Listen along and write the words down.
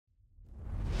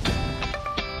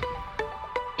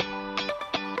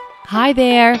Hi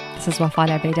there, this is Wafa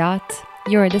Labaidat.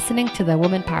 You're listening to the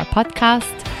Women Power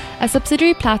Podcast, a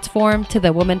subsidiary platform to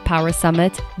the Women Power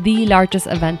Summit, the largest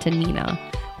event in MENA,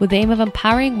 with the aim of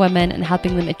empowering women and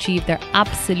helping them achieve their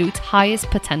absolute highest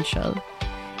potential.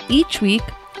 Each week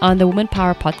on the Women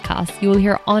Power Podcast, you will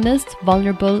hear honest,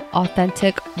 vulnerable,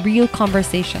 authentic, real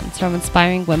conversations from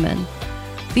inspiring women.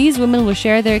 These women will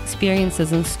share their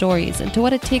experiences and stories into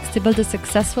what it takes to build a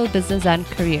successful business and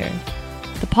career.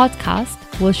 The podcast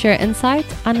will share insight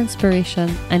and inspiration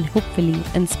and hopefully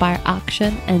inspire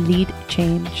action and lead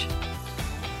change.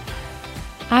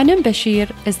 Anam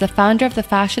Bashir is the founder of the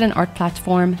fashion and art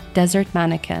platform Desert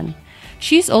Mannequin.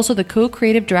 She's also the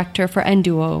co-creative director for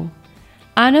Enduo.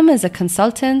 Anam is a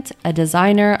consultant, a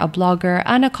designer, a blogger,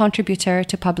 and a contributor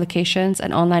to publications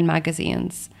and online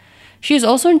magazines. She is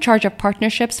also in charge of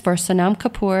partnerships for Sonam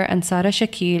Kapoor and Sara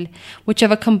Shakil, which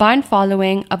have a combined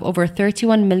following of over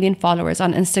 31 million followers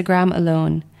on Instagram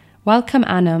alone. Welcome,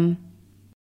 Anam.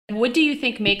 What do you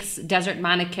think makes Desert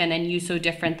Mannequin and you so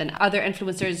different than other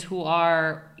influencers who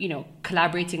are,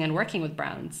 collaborating and working with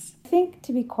brands? I think,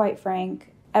 to be quite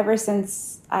frank, ever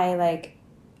since I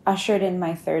ushered in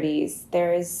my 30s,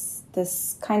 there is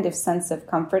this kind of sense of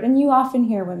comfort. And you often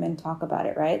hear women talk about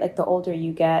it, right? Like the older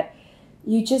you get,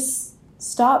 you just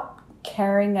stop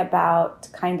caring about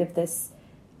kind of this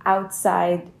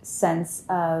outside sense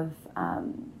of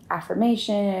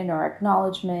affirmation or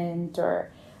acknowledgement or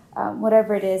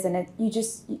whatever it is. And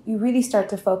you really start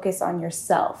to focus on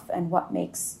yourself and what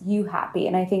makes you happy.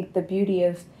 And I think the beauty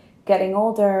of getting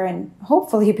older and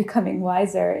hopefully becoming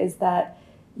wiser is that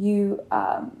you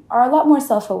are a lot more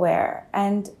self-aware.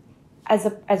 And as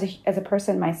a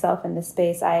person myself in this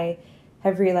space, I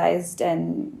have realized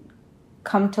and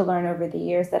come to learn over the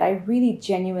years that I really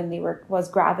genuinely was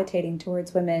gravitating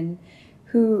towards women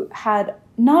who had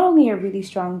not only a really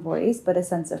strong voice, but a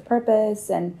sense of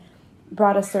purpose and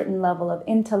brought a certain level of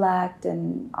intellect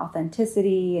and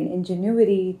authenticity and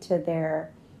ingenuity to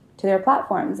their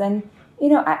platforms. And,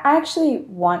 I actually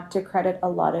want to credit a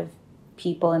lot of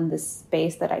people in this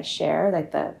space that I share,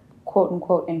 like the quote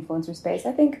unquote influencer space.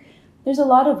 I think there's a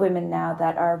lot of women now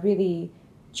that are really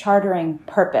chartering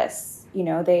purpose.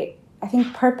 I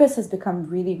think purpose has become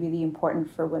really, really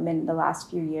important for women in the last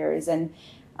few years. And,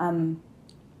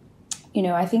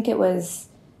 I think it was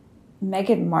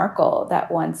Meghan Markle that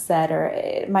once said,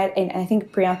 and I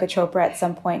think Priyanka Chopra at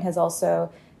some point has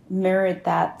also mirrored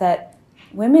that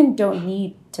women don't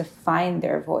need to find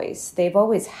their voice. They've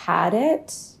always had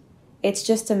it. It's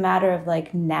just a matter of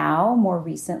now, more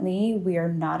recently, we are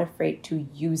not afraid to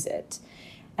use it.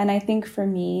 And I think for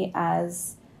me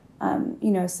as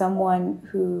someone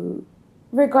who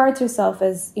regards herself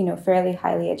as, fairly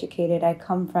highly educated. I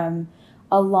come from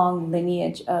a long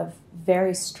lineage of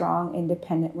very strong,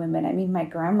 independent women. I mean, my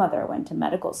grandmother went to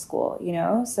medical school,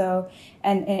 so,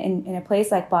 and in a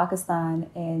place like Pakistan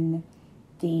in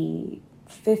the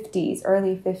 50s,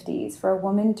 early 50s, for a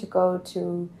woman to go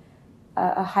to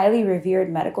a highly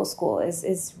revered medical school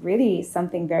is really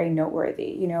something very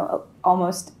noteworthy.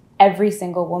 Almost every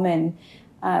single woman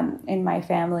in my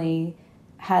family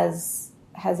has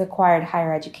acquired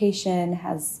higher education,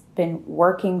 has been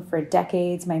working for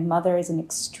decades. My mother is an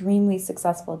extremely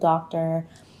successful doctor.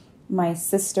 My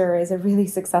sister is a really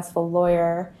successful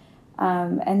lawyer.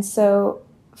 And so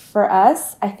for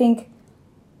us, I think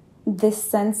this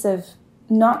sense of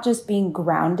not just being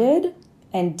grounded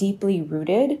and deeply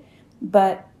rooted,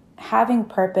 but having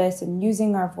purpose and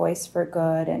using our voice for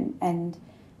good. And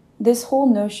this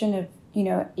whole notion of,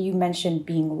 you mentioned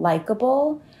being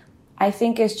likable, I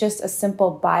think is just a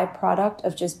simple byproduct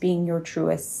of just being your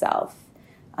truest self.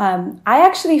 I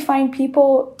actually find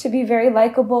people to be very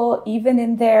likable, even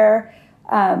in their,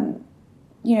 in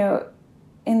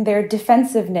their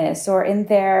defensiveness or in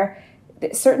their,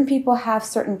 certain people have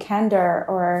certain candor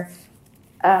or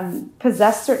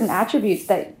possess certain attributes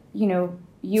that,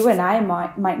 you and I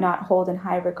might not hold in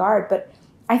high regard. But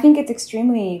I think it's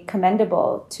extremely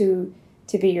commendable to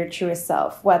be your truest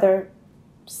self, whether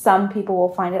some people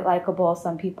will find it likable,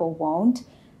 some people won't.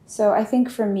 So I think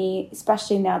for me,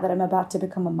 especially now that I'm about to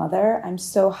become a mother, I'm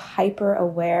so hyper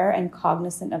aware and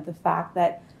cognizant of the fact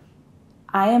that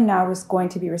I am now going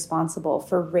to be responsible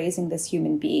for raising this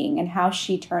human being, and how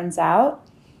she turns out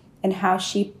and how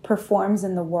she performs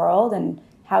in the world and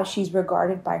how she's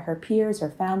regarded by her peers, her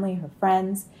family, her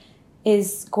friends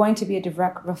is going to be a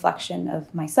direct reflection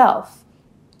of myself.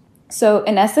 So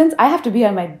in essence, I have to be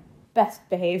on my best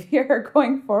behavior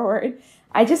going forward.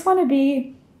 I just want to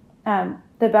be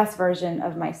the best version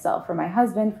of myself for my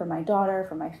husband, for my daughter,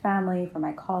 for my family, for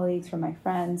my colleagues, for my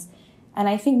friends. And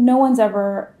I think no one's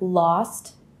ever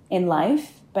lost in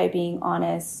life by being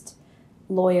honest,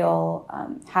 loyal,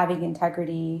 having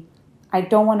integrity. I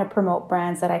don't want to promote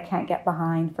brands that I can't get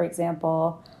behind, for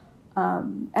example.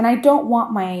 And I don't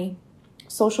want my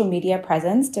social media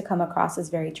presence to come across as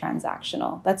very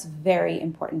transactional. That's very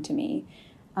important to me.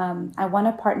 I want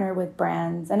to partner with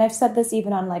brands. And I've said this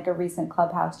even on like a recent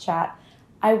Clubhouse chat.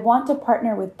 I want to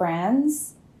partner with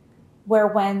brands where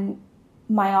when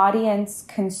my audience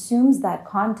consumes that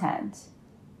content,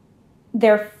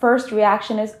 their first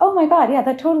reaction is, oh my God, yeah,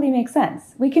 that totally makes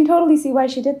sense. We can totally see why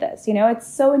she did this. You know, it's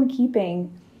so in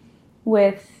keeping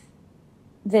with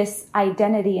this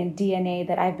identity and DNA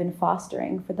that I've been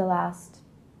fostering for the last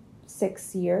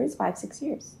 6 years, 5-6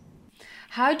 years.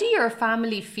 How do your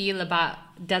family feel about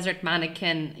Desert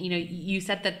Mannequin? You know, you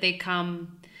said that they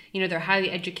come, you know, they're highly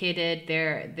educated.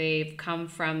 They've come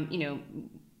from, you know,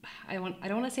 I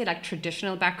don't want to say like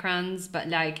traditional backgrounds, but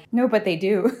like... No, but they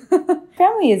do.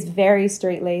 Family is very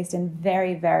straight-laced and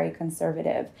very, very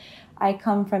conservative. I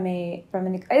come from an...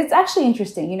 It's actually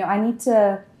interesting. You know, I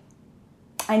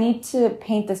need to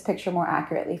paint this picture more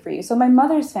accurately for you. So my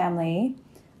mother's family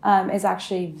is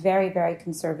actually very, very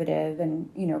conservative and,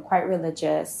 you know, quite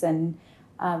religious and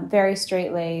very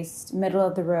straight-laced,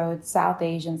 middle-of-the-road, South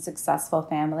Asian, successful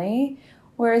family.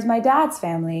 Whereas my dad's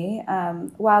family,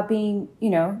 while being, you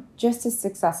know, just as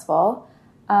successful,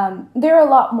 they're a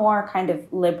lot more kind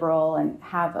of liberal and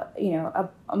have, you know,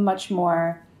 a much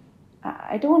more,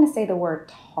 I don't want to say the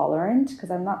word tolerant because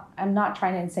I'm not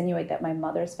trying to insinuate that my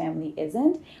mother's family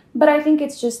isn't, but I think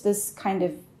it's just this kind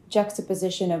of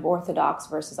juxtaposition of orthodox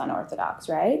versus unorthodox,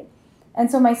 right?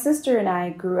 And so my sister and I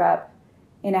grew up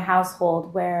in a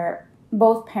household where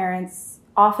both parents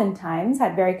oftentimes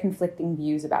had very conflicting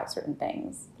views about certain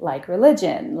things, like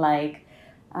religion, like,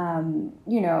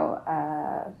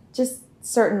 just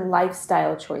certain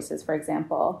lifestyle choices, for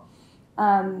example.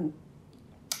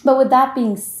 But with that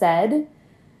being said,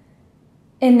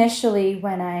 initially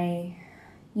when I,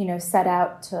 you know, set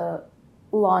out to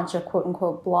launch a quote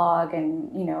unquote blog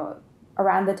and, you know,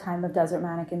 around the time of Desert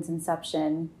Mannequin's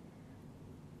inception,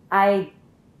 I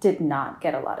did not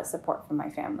get a lot of support from my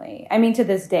family. I mean, to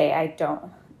this day, I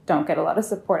don't get a lot of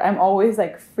support. I'm always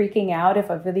like freaking out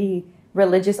if a really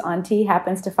religious auntie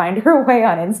happens to find her way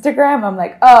on Instagram. I'm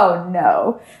like, oh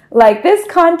no, like this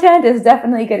content is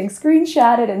definitely getting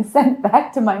screenshotted and sent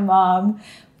back to my mom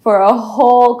for a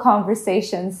whole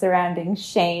conversation surrounding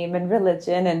shame and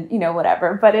religion and, you know,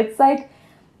 whatever. But it's like,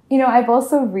 you know, I've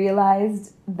also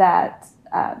realized that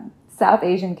South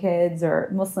Asian kids or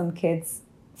Muslim kids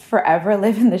forever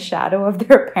live in the shadow of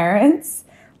their parents.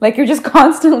 Like you're just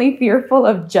constantly fearful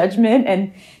of judgment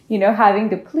and, you know, having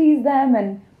to please them.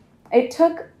 And it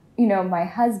took, you know, my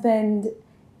husband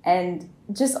and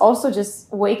just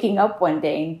waking up one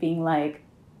day and being like,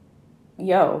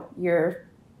 yo, you're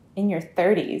in your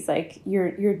 30s. Like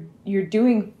you're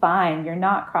doing fine. You're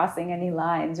not crossing any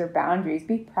lines or boundaries.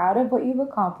 Be proud of what you've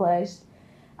accomplished.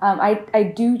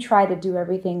 I do try to do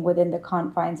everything within the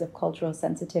confines of cultural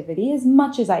sensitivity as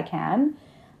much as I can.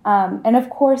 And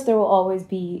of course, there will always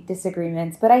be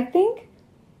disagreements. But I think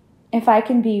if I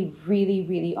can be really,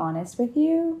 really honest with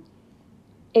you,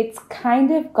 it's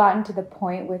kind of gotten to the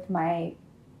point with my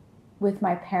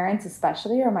parents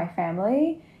especially, or my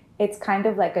family, it's kind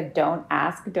of like a don't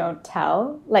ask, don't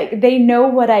tell. Like they know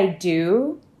what I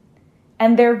do.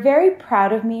 And they're very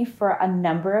proud of me for a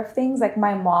number of things. Like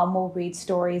my mom will read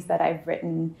stories that I've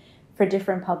written for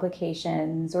different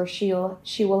publications, or she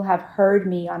will have heard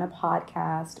me on a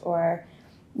podcast, or,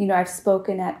 you know, I've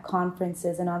spoken at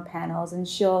conferences and on panels, and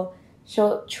she'll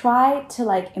try to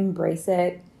like embrace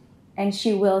it. And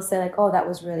she will say like, oh, that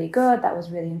was really good. That was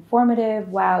really informative.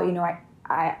 Wow. You know,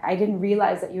 I didn't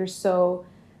realize that you're so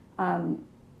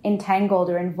entangled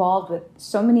or involved with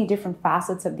so many different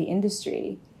facets of the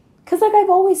industry. Because like I've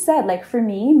always said, like for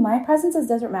me, my presence as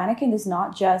Desert Mannequin is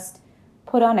not just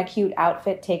put on a cute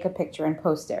outfit, take a picture and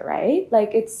post it, right?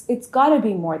 Like it's got to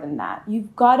be more than that.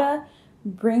 You've got to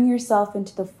bring yourself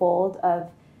into the fold of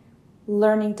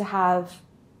learning to have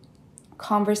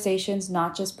conversations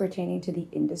not just pertaining to the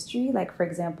industry. Like, for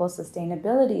example,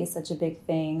 sustainability is such a big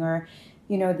thing, or,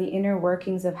 you know, the inner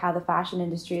workings of how the fashion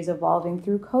industry is evolving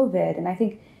through COVID. And I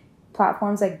think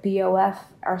platforms like BOF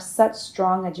are such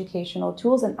strong educational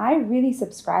tools, and I really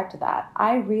subscribe to that.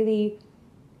 I really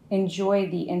enjoy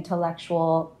the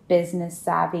intellectual, business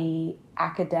savvy,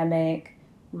 academic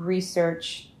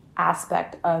research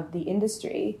aspect of the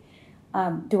industry.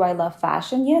 Do I love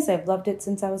fashion? Yes, I've loved it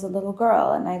since I was a little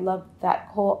girl, and I love that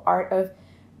whole art of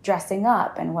dressing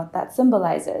up and what that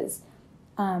symbolizes.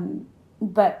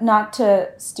 But not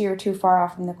to steer too far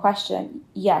off from the question,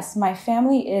 yes, my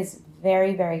family is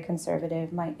very, very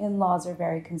conservative. My in-laws are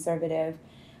very conservative.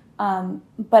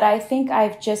 But I think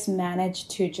I've just managed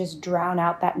to just drown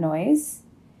out that noise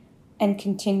and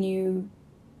continue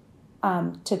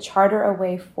to charter a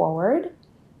way forward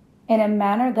in a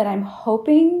manner that I'm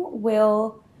hoping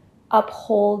will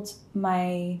uphold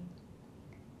my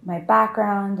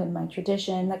background and my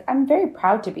tradition. Like, I'm very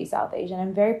proud to be South Asian.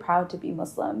 I'm very proud to be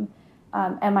Muslim.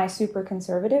 Am I super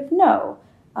conservative? No.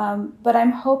 But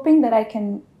I'm hoping that I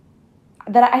think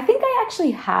I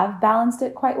actually have balanced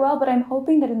it quite well, but I'm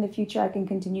hoping that in the future I can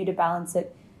continue to balance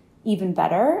it even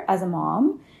better as a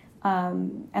mom.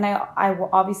 And I will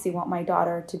obviously want my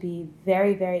daughter to be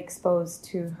very, very exposed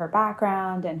to her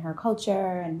background and her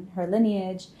culture and her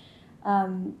lineage.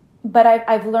 But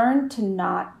I've learned to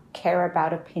not care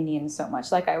about opinion so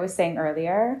much. Like I was saying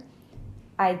earlier,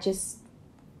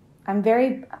 I'm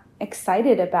very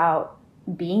excited about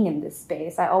being in this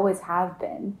space. I always have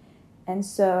been. And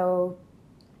so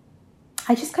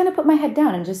I just kind of put my head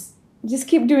down and just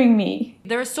keep doing me.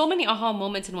 There are so many aha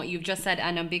moments in what you've just said,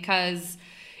 Anam, because,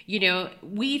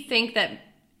 we think that,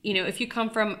 if you come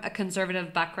from a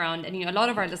conservative background, and, a lot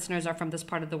of our listeners are from this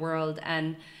part of the world,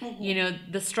 and,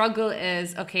 the struggle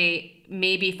is, okay,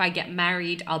 maybe if I get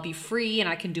married, I'll be free and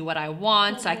I can do what I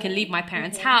want. So I can leave my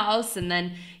parents' house, and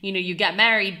then, you get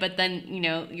married, but then,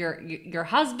 your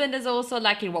husband is also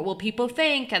like, what will people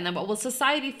think? And then what will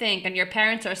society think? And your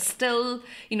parents are still,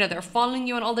 they're following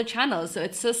you on all the channels. So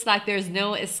it's just like, there's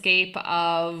no escape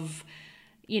of,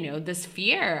 this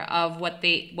fear of what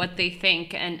they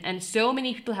think. And so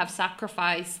many people have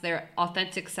sacrificed their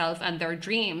authentic self and their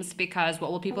dreams because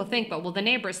what will people think? What will the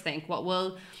neighbors think? What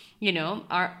will,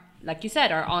 like you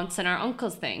said, our aunts and our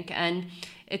uncles think? And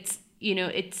it's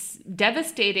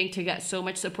devastating to get so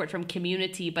much support from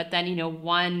community, but then,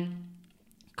 one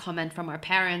comment from our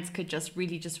parents could just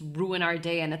really just ruin our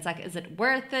day. And it's like, is it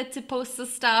worth it to post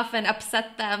this stuff and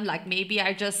upset them? Like, maybe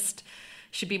I just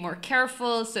should be more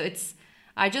careful. So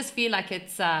I just feel like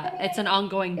it's an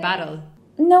ongoing battle.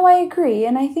 No, I agree.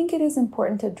 And I think it is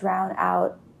important to drown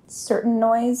out certain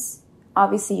noise.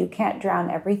 Obviously, you can't drown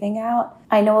everything out.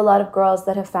 I know a lot of girls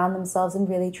that have found themselves in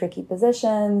really tricky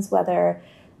positions, whether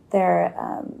they're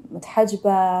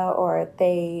mutahajba or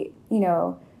they,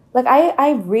 like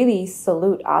I really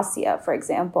salute Asia, for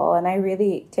example, and I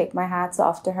really take my hats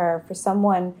off to her for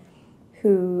someone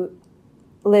who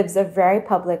lives a very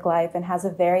public life and has a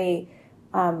very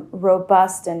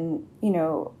robust and,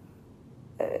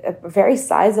 a very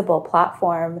sizable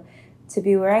platform to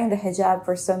be wearing the hijab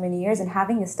for so many years and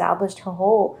having established her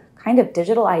whole kind of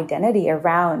digital identity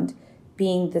around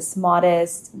being this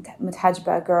modest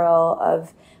mutahajba girl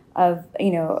of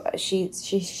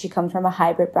she comes from a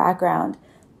hybrid background,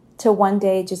 to one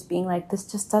day just being like, this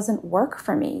just doesn't work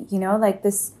for me, like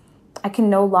this, I can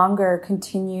no longer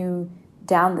continue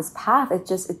down this path. It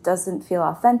doesn't feel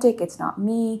authentic. It's not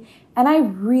me. And I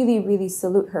really, really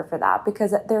salute her for that,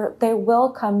 because there will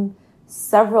come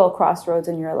several crossroads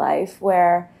in your life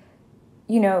where,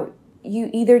 you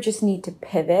either just need to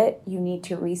pivot, you need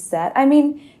to reset. I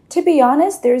mean, to be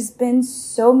honest, there's been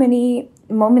so many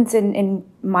moments in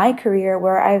my career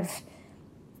where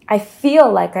I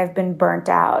feel like I've been burnt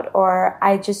out, or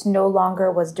I just no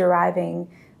longer was deriving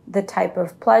the type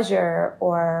of pleasure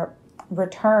or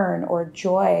return or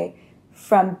joy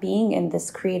from being in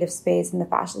this creative space, in the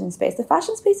fashion space. The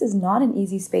fashion space is not an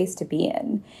easy space to be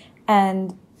in.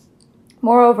 And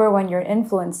moreover, when you're an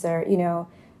influencer,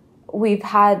 we've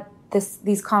had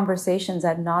these conversations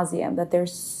ad nauseum that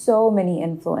there's so many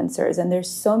influencers and there's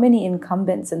so many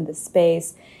incumbents in this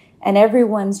space, and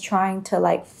everyone's trying to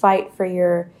like fight for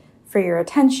your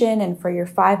attention and for your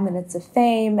 5 minutes of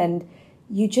fame. And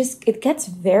it gets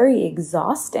very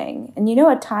exhausting. And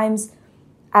at times,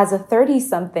 as a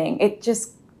 30-something, it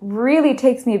just really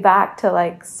takes me back to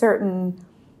like certain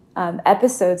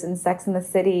episodes in Sex and the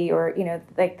City, or,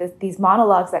 these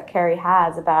monologues that Carrie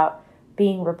has about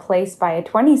being replaced by a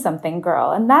 20-something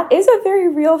girl. And that is a very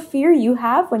real fear you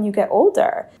have when you get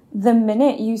older. The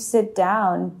minute you sit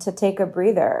down to take a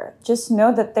breather, just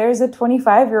know that there's a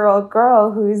 25-year-old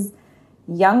girl who's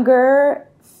younger,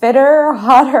 fitter,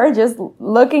 hotter, just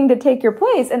looking to take your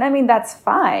place. And I mean, that's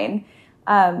fine.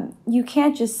 You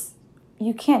can't just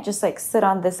like sit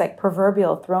on this like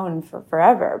proverbial throne for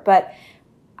forever. But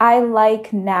I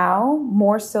like now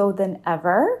more so than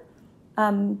ever.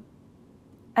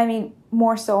 I mean,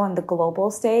 more so on the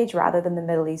global stage rather than the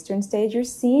Middle Eastern stage. You're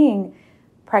seeing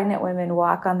pregnant women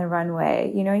walk on the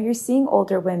runway. You're seeing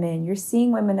older women. You're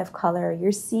seeing women of color.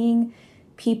 You're seeing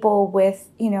people with,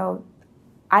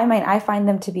 I find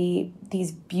them to be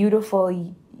these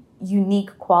beautiful,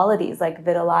 unique qualities like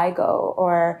vitiligo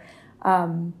or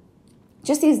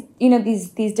just these,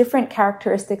 these different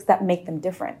characteristics that make them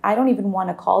different. I don't even want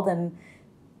to call them,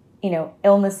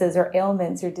 illnesses or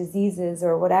ailments or diseases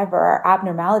or whatever, or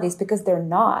abnormalities, because they're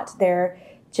not. They're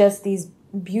just these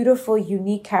beautiful,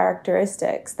 unique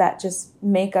characteristics that just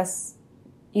make us,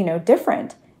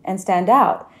 different and stand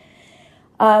out.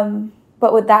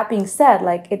 But with that being said,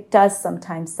 like, it does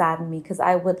sometimes sadden me, because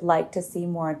I would like to see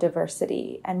more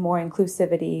diversity and more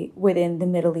inclusivity within the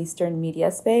Middle Eastern media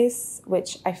space,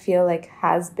 which I feel like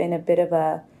has been a bit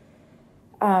of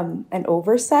an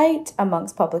oversight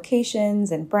amongst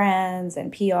publications and brands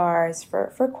and PRs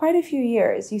for quite a few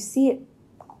years. You see it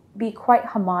be quite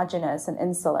homogenous and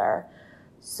insular.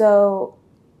 So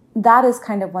that is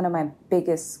kind of one of my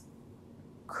biggest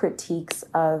critiques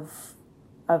of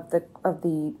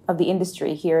the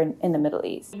industry here in the Middle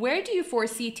East. Where do you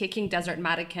foresee taking Desert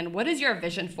Mannequin? What is your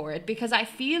vision for it? Because I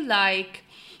feel like,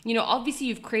 obviously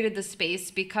you've created the space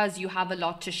because you have a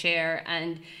lot to share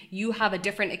and you have a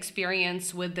different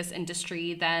experience with this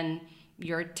industry than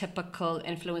your typical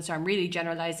influencer. I'm really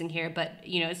generalizing here, but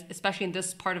especially in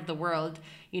this part of the world,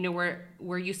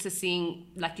 we're used to seeing,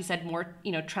 like you said, more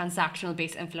transactional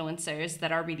based influencers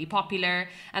that are really popular,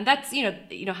 and that's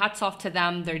hats off to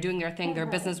them. They're doing their thing. They're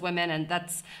business women, and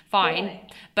that's fine.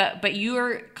 Right. But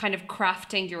you're kind of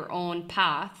crafting your own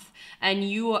path, and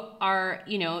you are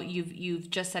you've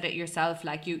just said it yourself,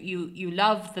 like you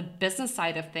love the business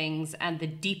side of things and the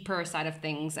deeper side of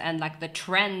things and like the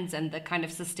trends and the kind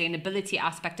of sustainability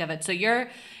aspect of it. So you're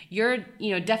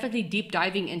definitely deep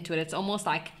diving into it. It's almost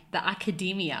like the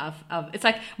academia of it's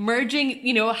like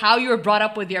merging how you were brought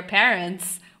up with your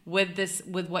parents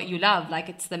with what you love. Like,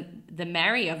 it's the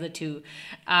marry of the two.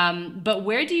 But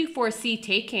where do you foresee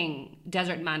taking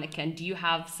Desert Mannequin? Do you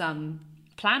have some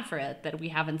plan for it that we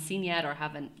haven't seen yet or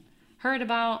haven't heard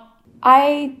about?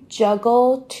 I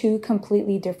juggle two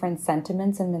completely different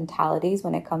sentiments and mentalities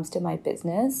when it comes to my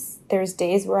business. There's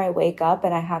days where I wake up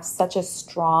and I have such a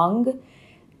strong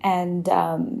and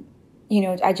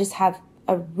I just have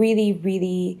a really,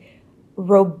 really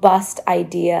robust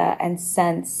idea and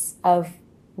sense of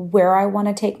where I want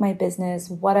to take my business,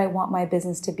 what I want my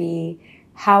business to be,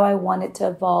 how I want it to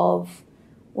evolve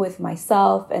with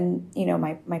myself and,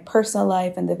 my personal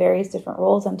life and the various different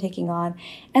roles I'm taking on.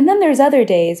 And then there's other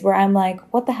days where I'm like,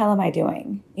 what the hell am I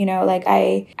doing? Like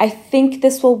I think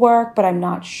this will work, but I'm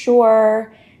not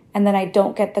sure. And then I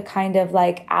don't get the kind of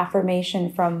like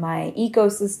affirmation from my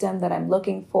ecosystem that I'm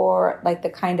looking for, like the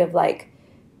kind of like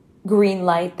green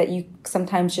light that you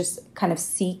sometimes just kind of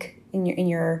seek in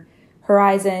your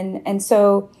horizon. And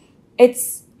so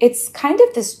it's kind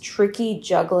of this tricky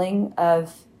juggling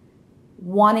of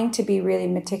wanting to be really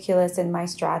meticulous in my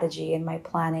strategy and my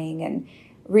planning and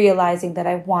realizing that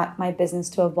I want my business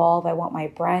to evolve. I want my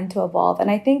brand to evolve. And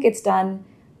I think it's done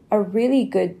a really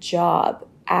good job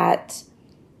at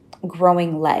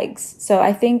growing legs. So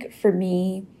I think for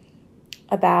me,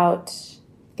 about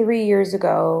 3 years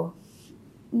ago,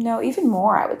 no, even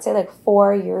more, I would say like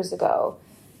 4 years ago,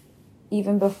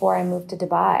 even before I moved to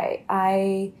Dubai,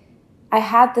 I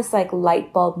had this like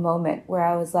light bulb moment where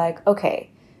I was like, okay,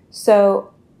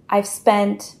 so I've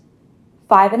spent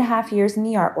 5.5 years in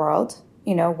the art world,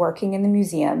 working in the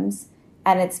museums,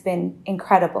 and it's been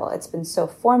incredible. It's been so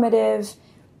formative.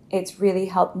 It's really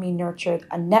helped me nurture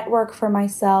a network for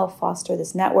myself, foster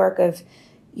this network of,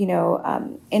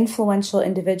 influential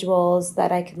individuals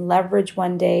that I can leverage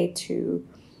one day to,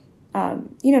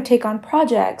 take on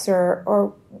projects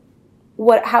or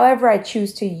however I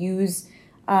choose to use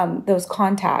those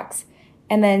contacts.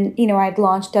 And then, I'd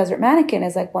launched Desert Mannequin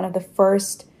as like one of the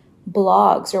first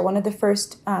blogs or one of the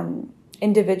first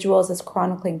individuals that's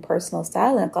chronicling personal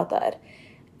style in Qatar.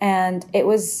 And it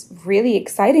was really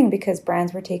exciting because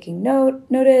brands were taking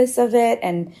notice of it.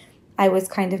 And I was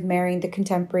kind of marrying the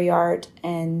contemporary art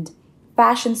and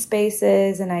fashion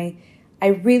spaces. And I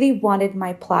really wanted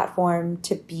my platform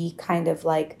to be kind of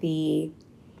like the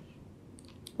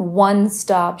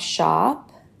one-stop shop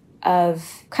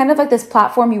of kind of like this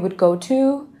platform you would go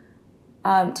to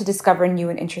discover new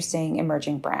and interesting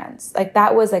emerging brands. Like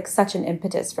that was like such an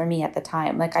impetus for me at the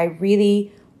time. Like I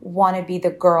really want to be the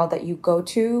girl that you go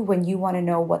to when you want to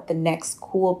know what the next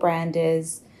cool brand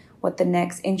is, what the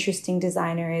next interesting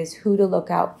designer is, who to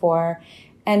look out for.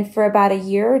 And for about a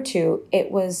year or two,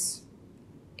 it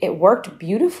worked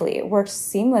beautifully. It worked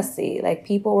seamlessly. Like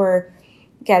people were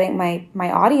getting,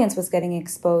 my audience was getting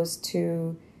exposed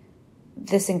to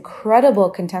this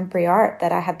incredible contemporary art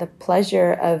that I had the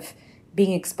pleasure of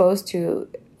being exposed to,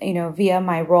 via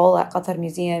my role at Qatar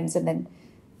Museums, and then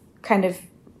kind of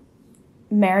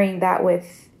marrying that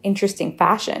with interesting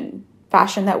fashion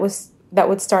that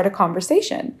would start a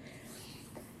conversation.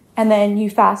 And then you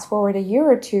fast forward a year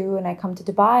or two and I come to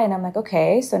Dubai and I'm like,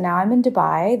 okay, so now I'm in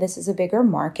Dubai. This is a bigger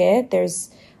market. There's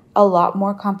a lot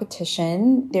more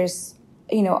competition. There's,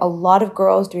 you know, a lot of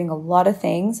girls doing a lot of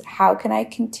things. How can I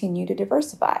continue to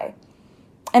diversify?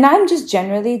 And I'm just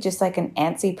generally just like an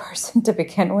antsy person to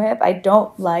begin with. I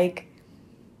don't like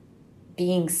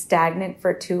being stagnant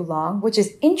for too long, which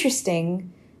is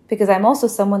interesting because I'm also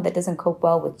someone that doesn't cope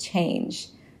well with change.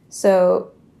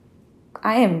 So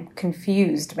I am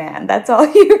confused, man. That's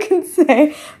all you can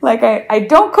say. Like, I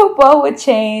don't cope well with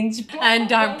change.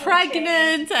 And I'm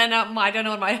pregnant and I don't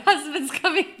know when my husband's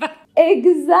coming back.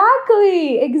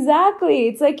 Exactly.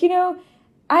 It's like, you know,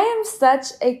 I am such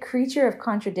a creature of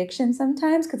contradiction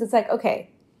sometimes because it's like,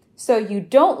 okay, so you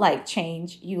don't like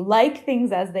change. You like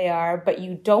things as they are, but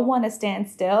you don't want to stand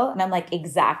still. And I'm like,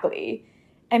 exactly.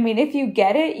 I mean, if you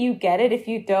get it, you get it. If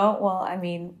you don't, well, I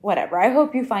mean, whatever. I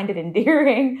hope you find it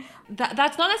endearing.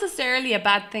 That's not necessarily a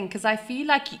bad thing because I feel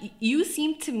like you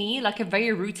seem to me like a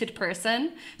very rooted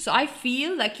person. So I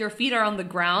feel like your feet are on the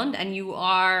ground and you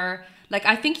are like,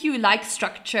 I think you like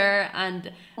structure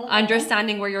and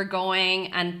understanding where you're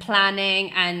going and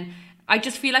planning. And I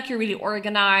just feel like you're really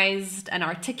organized and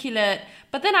articulate.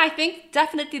 But then I think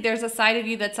definitely there's a side of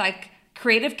you that's like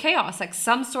creative chaos, like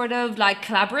some sort of like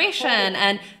collaboration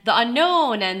and the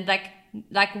unknown and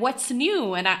like what's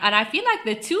new. And I feel like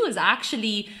the two is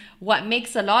actually what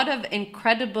makes a lot of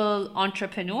incredible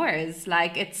entrepreneurs.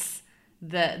 Like it's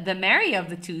the marry of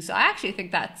the two. So I actually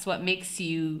think that's what makes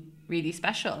you really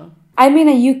special. I mean,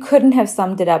 you couldn't have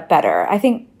summed it up better. I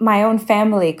think my own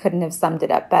family couldn't have summed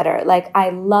it up better. Like I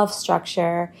love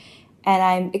structure. And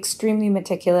I'm extremely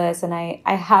meticulous and I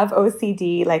have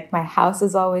OCD. Like my house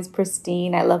is always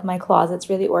pristine. I love my closets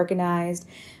really organized.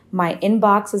 My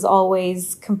inbox is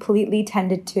always completely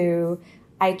tended to.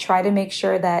 I try to make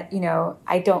sure that, you know,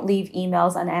 I don't leave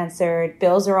emails unanswered.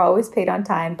 Bills are always paid on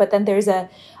time. But then there's a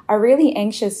really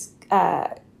anxious,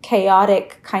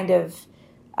 chaotic kind of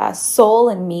soul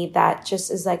in me that just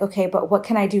is like, okay, but what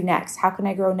can I do next? How can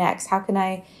I grow next? How can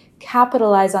I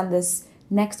capitalize on this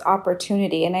next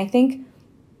opportunity? And I think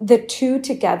the two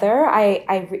together,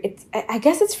 I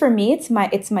guess it's for me, it's my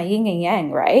yin and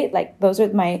yang, right? Like those are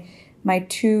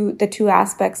the two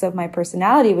aspects of my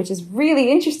personality, which is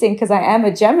really interesting because I am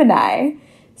a Gemini.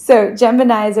 So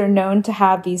Geminis are known to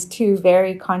have these two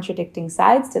very contradicting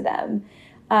sides to them.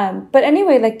 But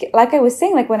anyway, like I was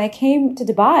saying, like when I came to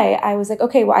Dubai, I was like,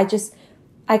 okay, well,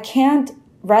 I can't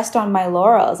rest on my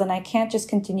laurels and I can't just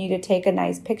continue to take a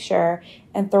nice picture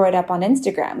and throw it up on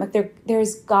Instagram. Like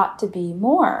there's got to be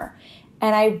more.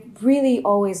 And I really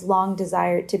always long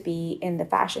desired to be in the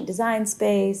fashion design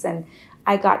space. And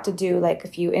I got to do like a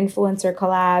few influencer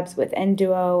collabs with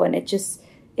Enduo. And it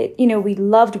you know, we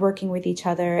loved working with each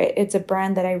other. It's a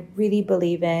brand that I really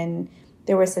believe in.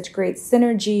 There was such great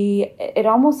synergy. It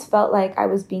almost felt like I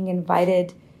was being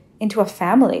invited into a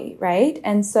family, right?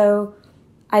 And so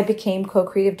I became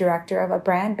co-creative director of a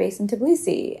brand based in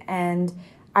Tbilisi. And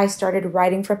I started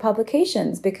writing for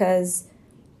publications because,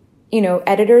 you know,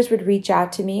 editors would reach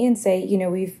out to me and say, you know,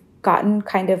 we've gotten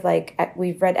kind of like,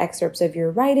 we've read excerpts of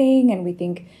your writing and we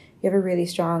think you have a really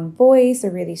strong voice, a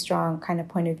really strong kind of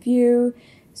point of view.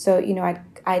 So, you know,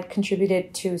 I'd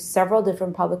contributed to several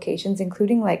different publications,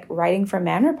 including like writing for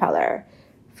Man Repeller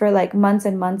for like months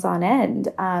and months on end.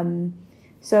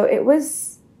 So it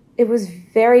was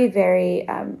very, very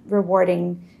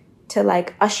rewarding to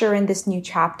like usher in this new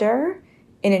chapter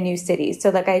in a new city. So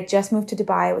like I just moved to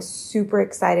Dubai. I was super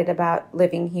excited about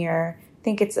living here. I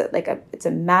think it's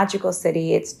a magical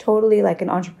city. It's totally like an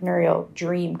entrepreneurial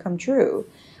dream come true.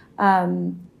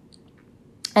 And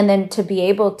then to be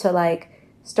able to like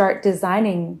start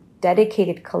designing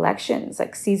dedicated collections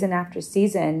like season after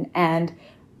season and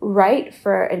write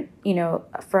for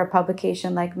a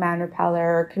publication like Man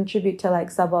Repeller or contribute to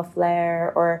like Savoir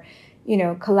Faire or, you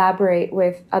know, collaborate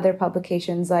with other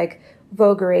publications like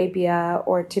Vogue Arabia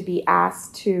or to be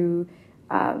asked to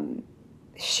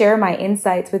share my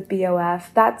insights with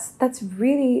BOF. That's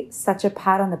really such a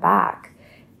pat on the back.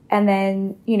 And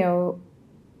then, you know,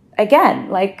 again,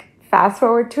 like fast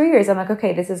forward 2 years, I'm like,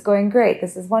 okay, this is going great.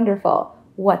 This is wonderful.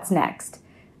 What's next?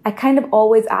 I kind of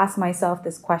always ask myself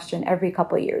this question every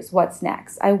couple of years. What's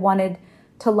next? I wanted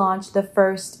to launch the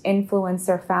first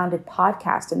influencer founded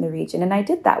podcast in the region. And I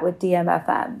did that with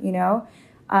DMFM, you know.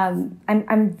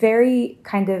 I'm very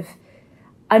kind of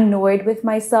annoyed with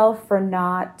myself for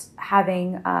not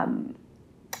having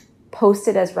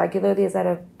posted as regularly as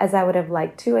I would have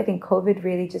liked to. I think COVID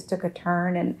really just took a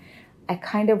turn and I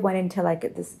kind of went into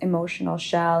like this emotional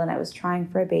shell and I was trying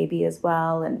for a baby as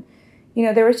well. And, you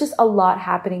know, there was just a lot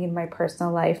happening in my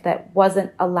personal life that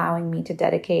wasn't allowing me to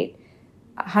dedicate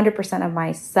 100% of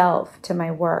myself to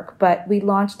my work. But we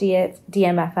launched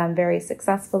DMFM very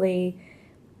successfully,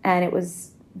 and it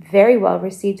was very well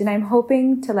received. And I'm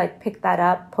hoping to like pick that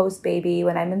up post baby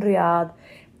when I'm in Riyadh.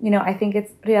 You know, I think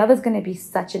Riyadh is going to be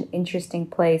such an interesting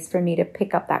place for me to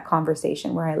pick up that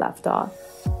conversation where I left off.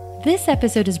 This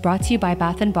episode is brought to you by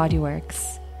Bath & Body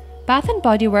Works. Bath &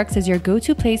 Body Works is your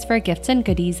go-to place for gifts and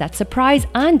goodies that surprise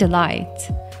and delight.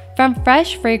 From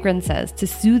fresh fragrances to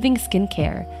soothing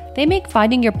skincare, they make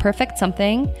finding your perfect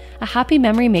something a happy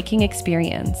memory-making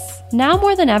experience. Now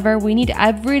more than ever, we need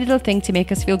every little thing to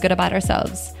make us feel good about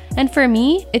ourselves. And for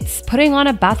me, it's putting on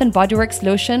a Bath & Body Works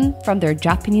lotion from their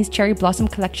Japanese Cherry Blossom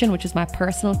collection, which is my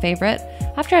personal favorite,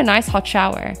 after a nice hot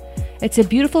shower. It's a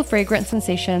beautiful fragrance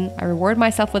sensation. I reward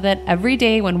myself with it every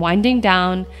day when winding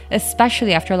down,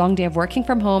 especially after a long day of working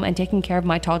from home and taking care of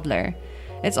my toddler.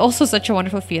 It's also such a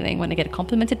wonderful feeling when I get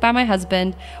complimented by my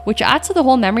husband, which adds to the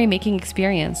whole memory-making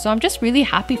experience. So I'm just really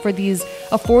happy for these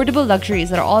affordable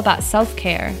luxuries that are all about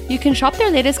self-care. You can shop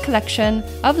their latest collection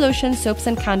of lotions, soaps,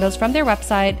 and candles from their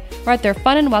website or at their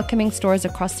fun and welcoming stores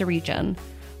across the region.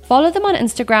 Follow them on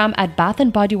Instagram at Bath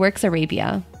 & Body Works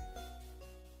Arabia.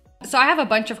 So I have a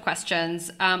bunch of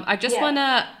questions. I just want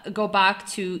to go back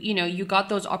to, you know, you got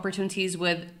those opportunities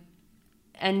with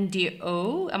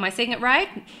NDO. Am I saying it right?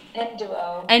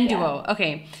 NDuo. NDuo. Yeah.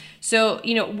 Okay. So,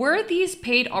 you know, were these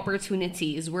paid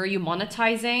opportunities? Were you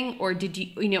monetizing, or did you,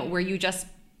 you know, were you just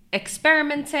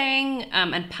experimenting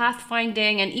and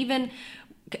pathfinding? And even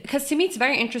because to me, it's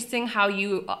very interesting how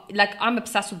you, like, I'm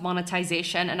obsessed with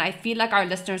monetization, and I feel like our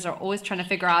listeners are always trying to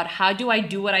figure out, how do I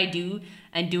do what I do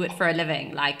and do it for a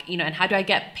living? Like, you know, and how do I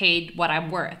get paid what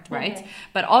I'm worth, right? Okay.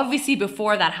 But obviously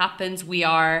before that happens, we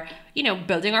are, you know,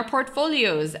 building our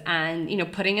portfolios and, you know,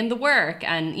 putting in the work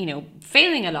and, you know,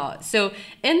 failing a lot. So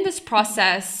in this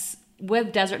process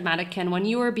with Desert Mannequin, when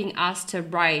you were being asked to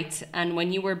write and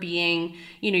when you were being,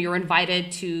 you know, you're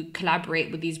invited to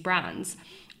collaborate with these brands,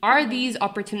 are these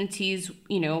opportunities,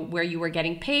 you know, where you were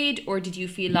getting paid, or did you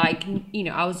feel like, you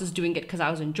know, I was just doing it because I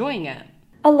was enjoying it?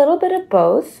 A little bit of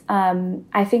both.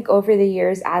 I think over the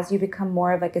years, as you become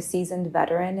more of like a seasoned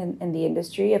veteran in the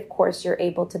industry, of course, you're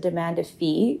able to demand a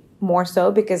fee more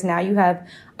so because now you have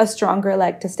a stronger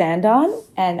leg to stand on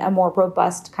and a more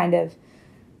robust kind of,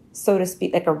 so to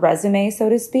speak, like a resume, so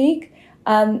to speak.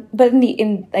 But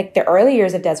in like the early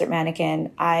years of Desert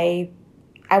Mannequin, I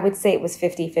would say it was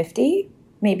 50-50,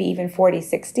 maybe even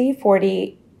 40-60.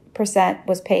 40%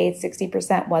 was paid,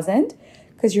 60% wasn't,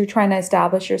 because you're trying to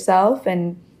establish yourself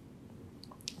and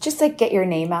just like get your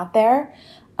name out there.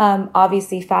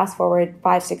 Obviously, fast forward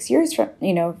 5-6 years from,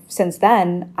 you know, since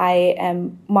then, I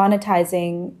am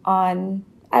monetizing on,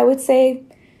 I would say,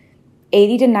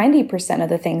 80-90% of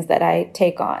the things that I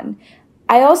take on.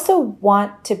 I also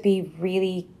want to be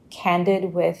really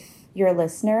candid with your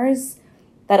listeners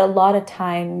that a lot of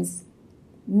times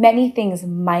many things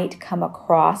might come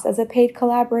across as a paid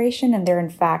collaboration and they're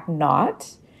in fact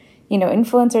not. You know,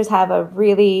 influencers have a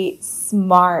really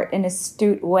smart and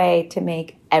astute way to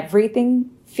make everything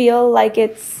feel like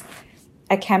it's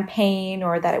a campaign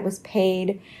or that it was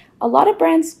paid. A lot of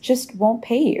brands just won't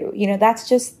pay you. You know, that's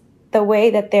just the way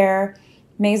that their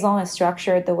maison is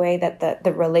structured, the way that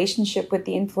the relationship with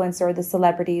the influencer or the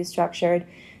celebrity is structured.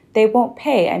 They won't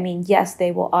pay. I mean, yes,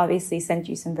 they will obviously send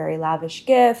you some very lavish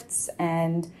gifts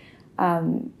and,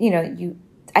 you know,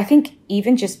 I think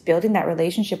even just building that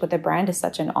relationship with the brand is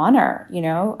such an honor, you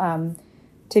know,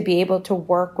 to be able to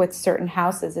work with certain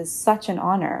houses is such an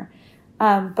honor.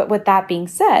 But with that being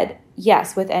said,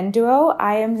 yes, with NDuo,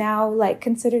 I am now like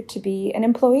considered to be an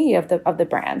employee of the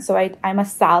brand. So I'm a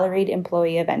salaried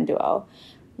employee of NDuo.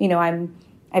 You know,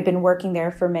 I've been working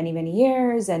there for many, many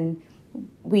years, and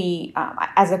we,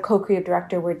 as a co-creative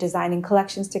director, we're designing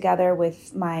collections together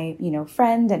with my, you know,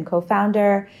 friend and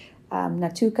co-founder,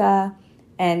 Natuka.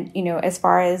 And, you know, as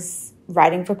far as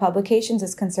writing for publications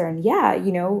is concerned, yeah,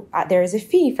 you know, there is a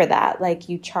fee for that. Like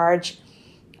you charge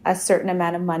a certain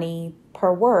amount of money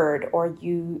per word, or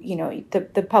you know,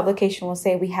 the publication will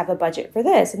say we have a budget for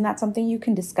this, and that's something you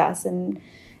can discuss and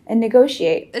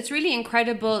negotiate. It's really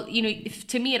incredible. You know,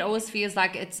 to me, it always feels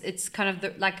like it's kind of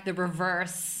the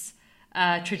reverse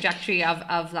trajectory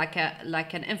of like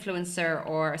an influencer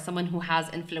or someone who has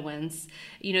influence.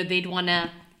 You know, they'd want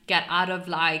to get out of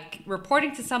like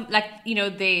reporting to some, like, you know,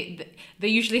 they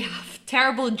usually have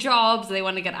terrible jobs they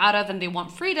want to get out of, and they want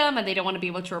freedom and they don't want to be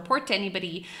able to report to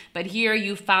anybody. But here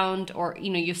you found, or, you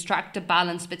know, you struck a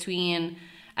balance between,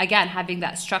 again, having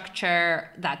that structure,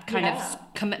 that kind of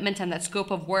commitment and that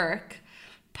scope of work,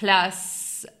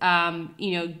 plus,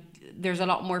 you know, there's a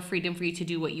lot more freedom for you to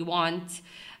do what you want.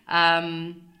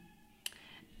 Yeah,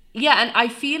 and I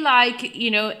feel like,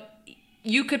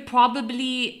 you could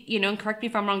probably, and correct me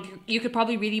if I'm wrong, you could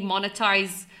probably really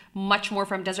monetize much more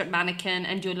from Desert Mannequin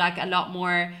and do like a lot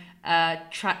more kind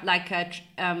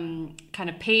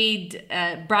of paid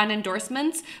brand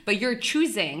endorsements, but you're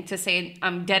choosing to say,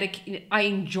 I'm dedicated, I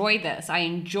enjoy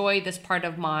this part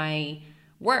of my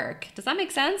work. Does that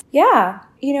make sense? Yeah.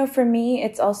 For me,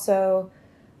 it's also,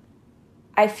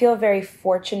 I feel very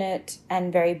fortunate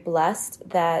and very blessed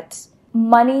that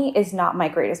money is not my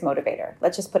greatest motivator.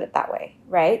 Let's just put it that way,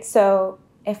 right? So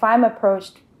if I'm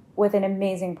approached with an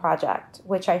amazing project,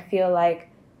 which I feel like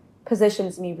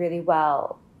positions me really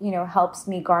well, helps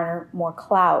me garner more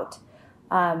clout,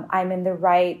 I'm in the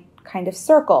right kind of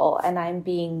circle and I'm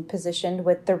being positioned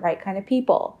with the right kind of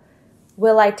people.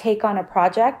 Will I take on a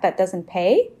project that doesn't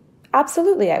pay?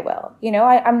 Absolutely, I will.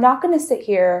 I'm not going to sit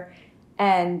here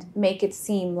and make it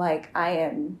seem like I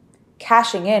am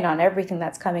cashing in on everything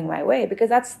that's coming my way, because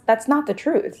that's not the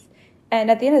truth.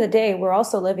 And at the end of the day, we're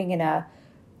also living in a,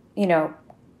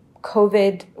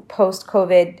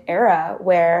 post-COVID era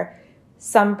where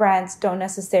some brands don't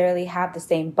necessarily have the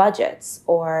same budgets,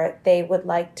 or they would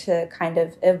like to kind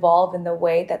of evolve in the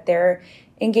way that they're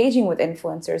engaging with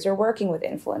influencers or working with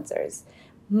influencers.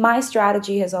 My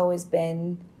strategy has always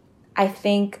been, I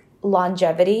think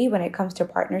longevity when it comes to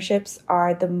partnerships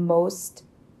are the most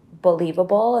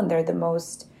believable and they're the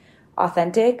most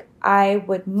authentic. I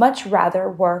would much rather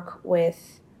work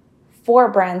with 4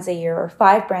 brands a year or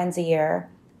 5 brands a year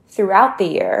throughout the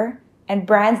year, and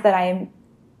brands that I'm,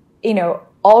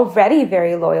 already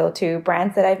very loyal to,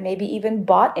 brands that I've maybe even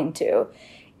bought into.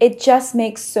 It just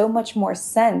makes so much more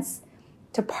sense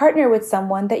to partner with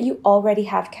someone that you already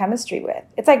have chemistry with.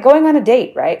 It's like going on a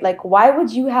date, right? Like, why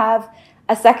would you have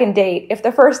a second date if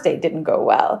the first date didn't go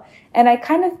well? And I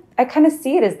kind of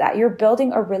see it as that. You're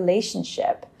building a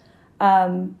relationship.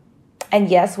 And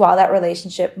yes, while that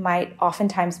relationship might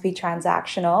oftentimes be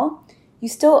transactional, you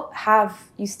still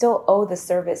owe the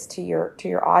service to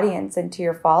your audience and to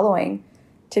your following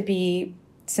to be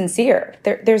sincere.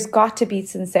 There's got to be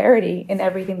sincerity in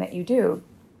everything that you do.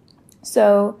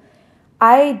 So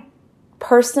I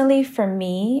personally, for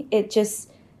me,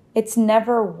 it's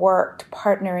never worked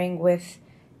partnering with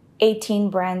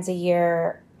 18 brands a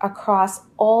year across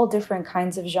all different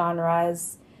kinds of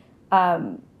genres.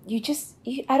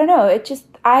 I don't know.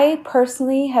 I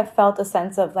personally have felt a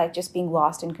sense of like just being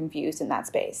lost and confused in that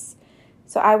space.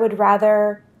 So I would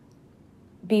rather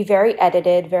be very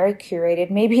edited, very curated.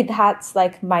 Maybe that's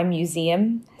like my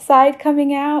museum side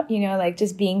coming out, like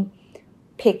just being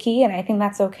picky. And I think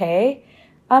that's okay.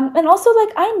 And also, like,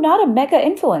 I'm not a mega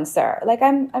influencer. Like,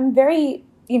 I'm very,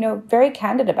 very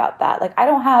candid about that. Like, I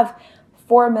don't have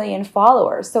 4 million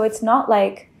followers. So it's not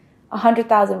like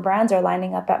 100,000 brands are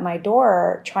lining up at my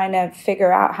door trying to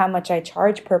figure out how much I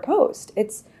charge per post.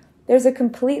 There's a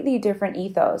completely different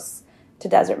ethos to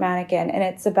Desert Mannequin. And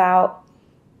it's about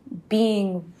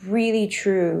being really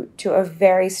true to a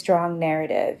very strong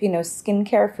narrative.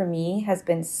 Skincare for me has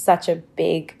been such a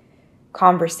big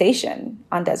conversation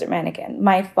on Desert Mannequin.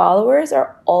 My followers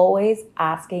are always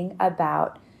asking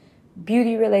about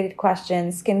beauty-related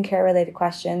questions, skincare-related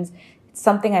questions. It's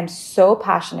something I'm so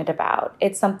passionate about.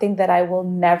 It's something that I will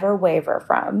never waver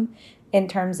from in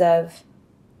terms of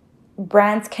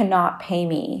brands cannot pay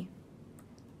me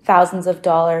thousands of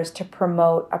dollars to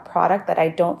promote a product that I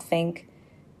don't think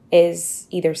is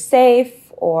either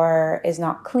safe or is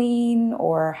not clean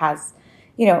or has,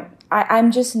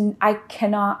 I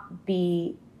cannot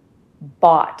be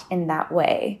bought in that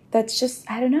way. That's just,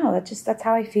 I don't know. That's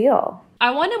how I feel.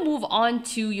 I want to move on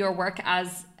to your work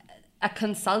as a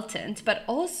consultant, but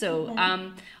also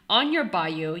on your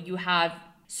bio, you have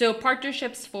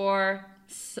partnerships for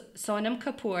Sonam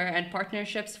Kapoor and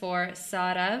partnerships for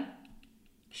Sarah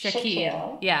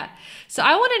Shakil. Yeah. So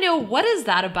I want to know, what is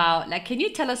that about? Like, can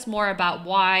you tell us more about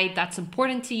why that's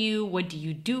important to you? What do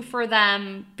you do for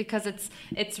them? Because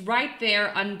it's right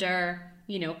there under,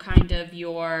 kind of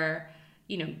your,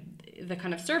 the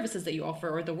kind of services that you offer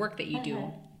or the work that you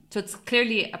do. So it's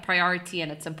clearly a priority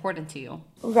and it's important to you.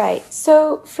 Right.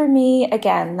 So for me,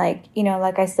 again, like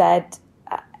I said,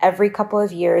 every couple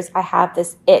of years I have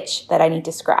this itch that I need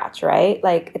to scratch, right?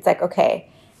 Like, it's like, okay,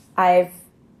 I've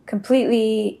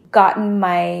completely gotten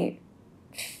my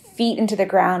feet into the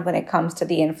ground when it comes to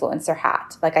the influencer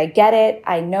hat. Like, I get it.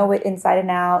 I know it inside and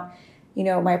out.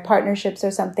 My partnerships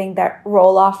are something that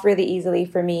roll off really easily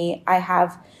for me. I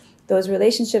have those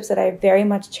relationships that I very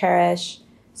much cherish.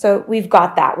 So we've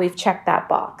got that. We've checked that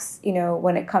box.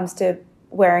 When it comes to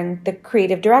wearing the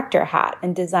creative director hat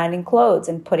and designing clothes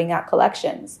and putting out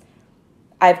collections,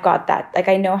 I've got that. Like,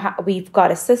 I know how we've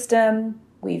got a system,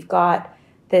 we've got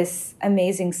this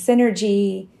amazing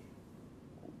synergy.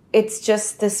 It's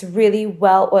just this really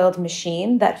well-oiled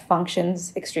machine that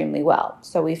functions extremely well.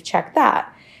 So we've checked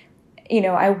that.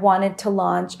 I wanted to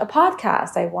launch a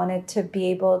podcast. I wanted to be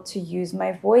able to use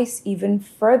my voice even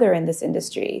further in this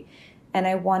industry. And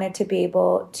I wanted to be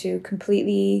able to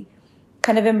completely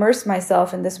kind of immerse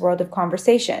myself in this world of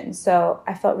conversation. So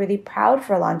I felt really proud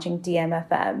for launching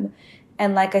DMFM.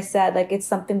 And like I said, like, it's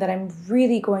something that I'm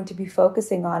really going to be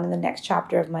focusing on in the next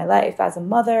chapter of my life as a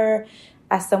mother,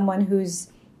 as someone who's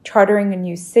chartering a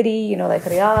new city, like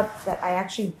Riyadh, that I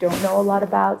actually don't know a lot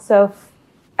about. So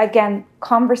again,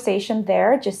 conversation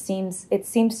there just seems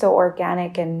so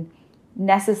organic and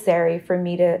necessary for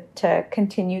me to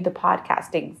continue the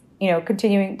podcasting,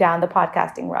 continuing down the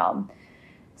podcasting realm.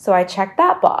 So I checked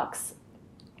that box.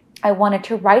 I wanted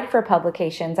to write for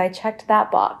publications. I checked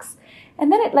that box.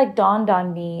 And then it like dawned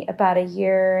on me about 1.5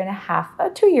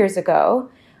 years, 2 years ago.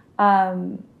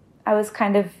 I was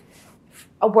kind of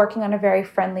working on a very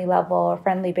friendly level or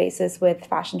friendly basis with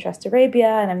Fashion Trust Arabia.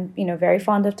 And I'm, very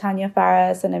fond of Tanya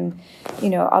Faris. And I'm,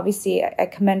 obviously I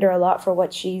commend her a lot for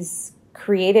what she's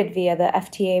created via the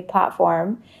FTA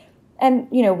platform. And,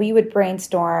 we would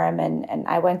brainstorm and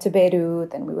I went to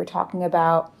Beirut and we were talking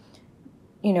about,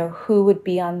 who would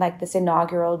be on like this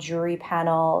inaugural jury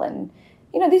panel. And,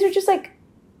 these are just like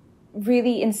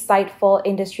really insightful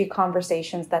industry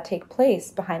conversations that take place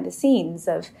behind the scenes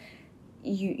of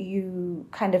you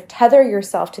kind of tether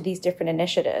yourself to these different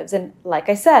initiatives. And like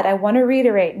I said, I want to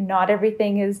reiterate, not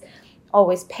everything is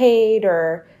always paid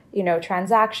or,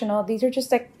 transactional. These are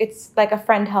just like, it's like a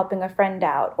friend helping a friend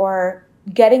out or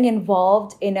getting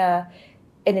involved in an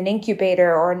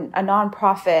incubator or a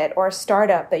nonprofit or a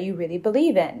startup that you really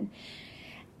believe in.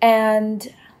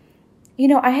 And,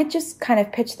 I had just kind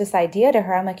of pitched this idea to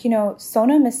her. I'm like,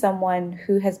 Sonam is someone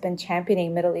who has been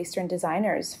championing Middle Eastern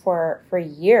designers for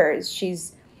years.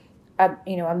 She's a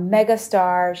mega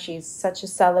star. She's such a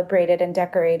celebrated and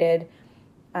decorated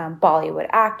Bollywood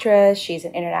actress. She's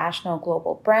an international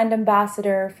global brand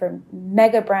ambassador for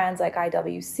mega brands like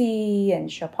IWC and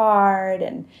Chopard.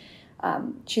 And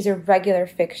she's a regular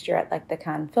fixture at like the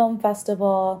Cannes Film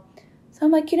Festival. So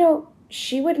I'm like,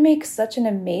 she would make such an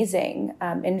amazing,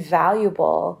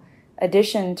 invaluable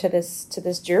addition to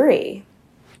this jury.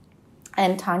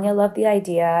 And Tanya loved the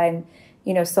idea. And,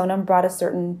 Sonam brought a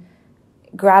certain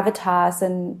gravitas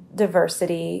and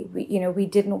diversity. We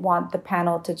didn't want the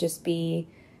panel to just be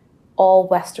all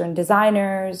Western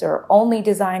designers or only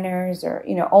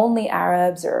only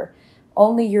Arabs or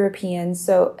only Europeans.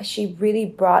 So she really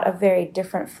brought a very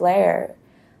different flair.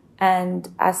 And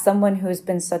as someone who's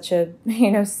been such a,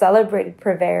 celebrated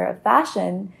purveyor of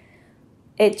fashion,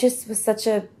 it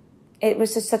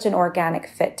was just such an organic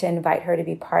fit to invite her to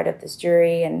be part of this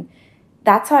jury. And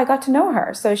that's how I got to know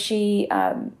her. So she,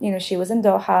 she was in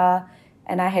Doha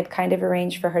and I had kind of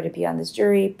arranged for her to be on this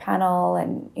jury panel.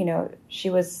 And,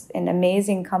 she was in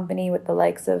amazing company with the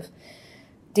likes of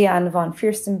Diane von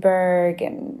Furstenberg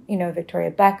and,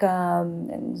 Victoria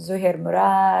Beckham and Zuhair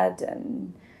Murad.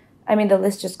 And the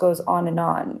list just goes on and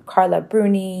on. Carla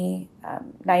Bruni,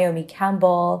 Naomi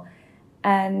Campbell.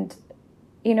 And,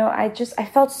 I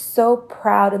felt so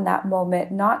proud in that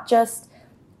moment, not just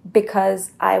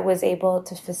because I was able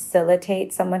to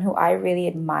facilitate someone who I really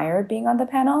admire being on the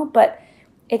panel, but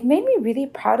it made me really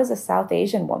proud as a South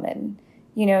Asian woman,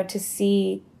 to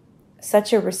see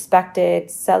such a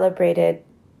respected, celebrated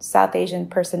South Asian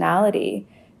personality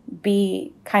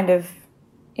be kind of,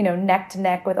 neck to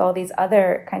neck with all these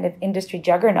other kind of industry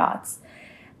juggernauts.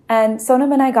 And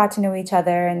Sonam and I got to know each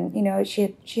other and,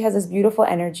 she has this beautiful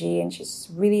energy and she's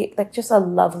really like just a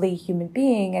lovely human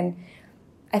being. And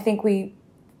I think we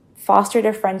fostered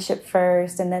a friendship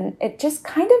first and then it just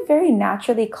kind of very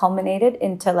naturally culminated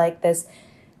into like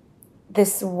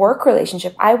this work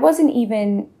relationship. I wasn't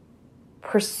even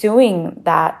pursuing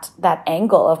that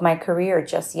angle of my career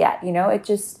just yet,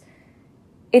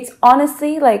 it's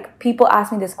honestly like people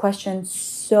ask me this question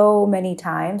so many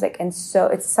times, and so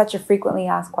it's such a frequently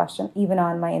asked question, even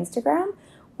on my Instagram,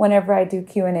 whenever I do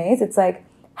Q&As, it's like,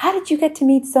 how did you get to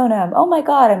meet Sonam? Oh my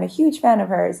God, I'm a huge fan of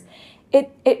hers.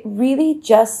 It really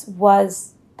just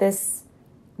was this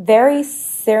very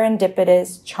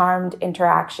serendipitous, charmed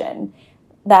interaction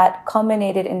that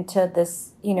culminated into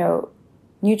this,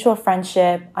 mutual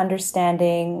friendship,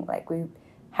 understanding, like we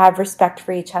have respect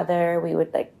for each other. We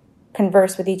would like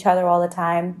converse with each other all the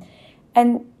time.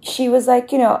 And she was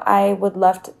like, I would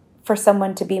love for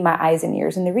someone to be my eyes and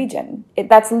ears in the region.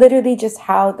 That's literally just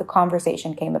how the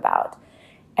conversation came about.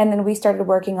 And then we started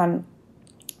working on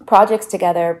projects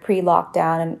together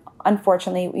pre-lockdown. And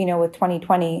unfortunately, with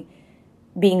 2020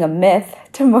 being a myth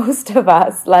to most of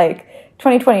us, like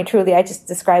 2020 truly, I just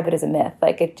describe it as a myth.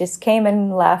 Like it just came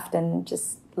and left and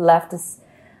just left this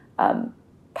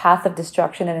path of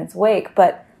destruction in its wake.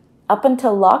 But up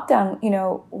until lockdown,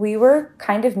 we were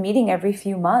kind of meeting every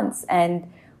few months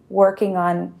and working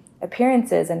on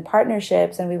appearances and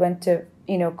partnerships. And we went to,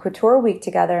 Couture Week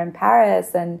together in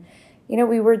Paris. And,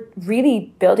 we were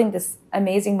really building this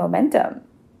amazing momentum.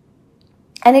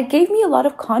 And it gave me a lot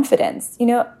of confidence.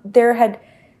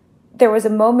 There was a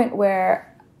moment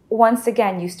where, once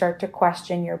again, you start to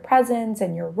question your presence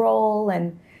and your role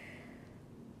and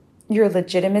your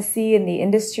legitimacy in the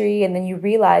industry. And then you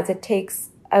realize it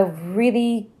takes a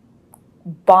really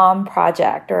bomb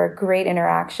project or a great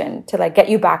interaction to like get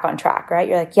you back on track, right?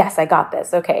 You're like, yes, I got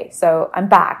this. Okay, so I'm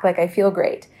back. Like I feel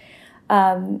great.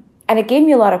 And it gave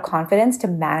me a lot of confidence to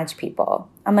manage people.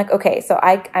 I'm like, okay, so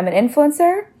I'm an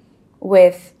influencer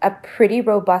with a pretty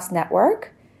robust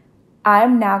network.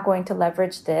 I'm now going to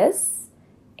leverage this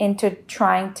into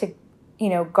trying to,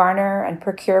 garner and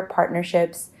procure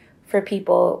partnerships for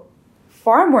people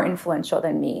far more influential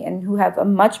than me and who have a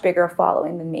much bigger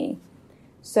following than me.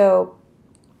 So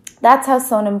that's how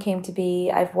Sonam came to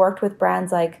be. I've worked with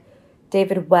brands like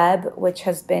David Webb, which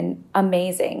has been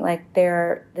amazing. Like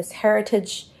they're this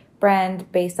heritage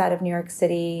brand based out of New York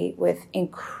City with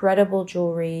incredible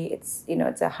jewelry. It's,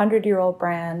 it's a 100-year-old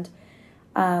brand.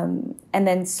 And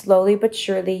then slowly but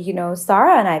surely,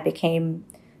 Sarah and I became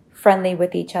friendly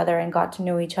with each other and got to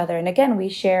know each other. And again, we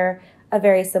share a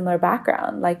very similar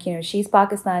background. Like, she's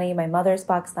Pakistani, my mother's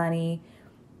Pakistani.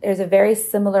 There's a very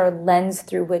similar lens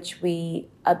through which we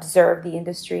observe the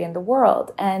industry and the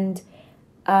world. And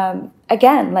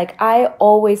again, like I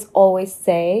always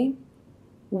say,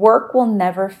 work will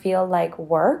never feel like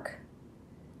work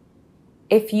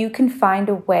if you can find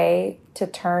a way to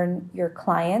turn your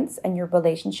clients and your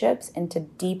relationships into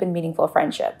deep and meaningful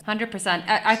friendships. 100%.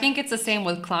 I think it's the same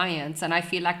with clients. And I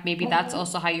feel like maybe that's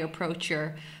also how you approach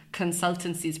your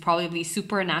consultancy. Is probably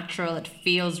supernatural. It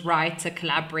feels right to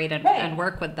collaborate and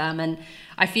work with them. And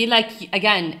I feel like,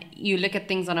 again, you look at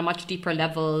things on a much deeper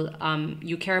level.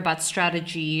 You care about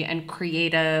strategy and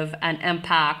creative and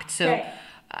impact. So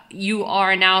you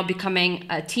are now becoming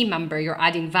a team member. You're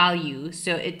adding value.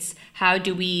 So it's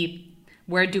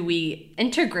where do we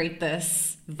integrate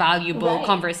this valuable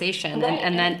conversation?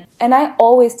 And I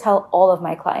always tell all of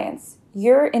my clients,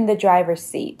 you're in the driver's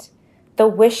seat. The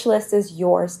wish list is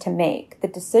yours to make. The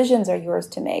decisions are yours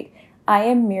to make. I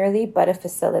am merely but a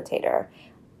facilitator.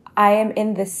 I am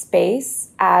in this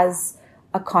space as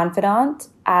a confidant,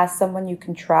 as someone you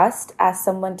can trust, as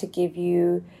someone to give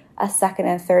you a second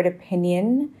and third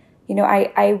opinion.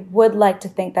 I would like to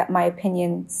think that my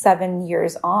opinion 7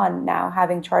 years on now,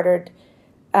 having chartered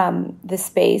the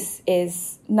space,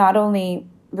 is not only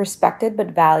respected but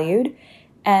valued.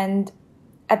 And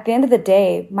at the end of the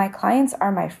day, my clients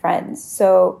are my friends.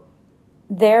 So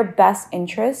their best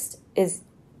interest is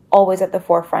always at the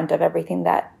forefront of everything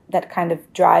that kind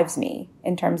of drives me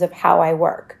in terms of how I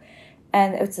work.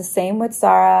 And it's the same with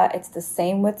Sarah. It's the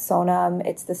same with Sonam.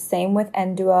 It's the same with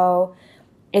Enduo.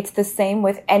 It's the same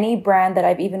with any brand that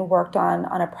I've even worked on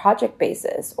a project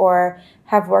basis or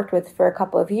have worked with for a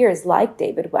couple of years, like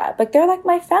David Webb. Like, they're like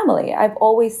my family. I've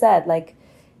always said, like,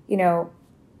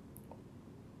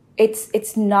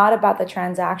 it's not about the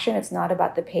transaction. It's not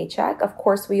about the paycheck. Of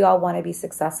course, we all want to be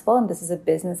successful, and this is a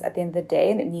business at the end of the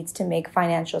day, and it needs to make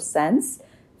financial sense,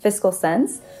 fiscal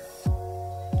sense.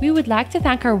 We would like to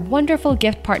thank our wonderful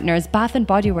gift partners, Bath &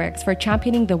 Body Works, for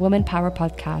championing the Woman Power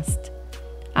podcast.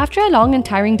 After a long and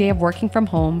tiring day of working from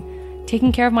home,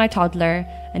 taking care of my toddler,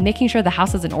 and making sure the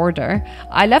house is in order,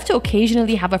 I love to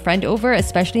occasionally have a friend over,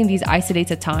 especially in these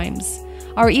isolated times.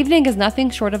 Our evening is nothing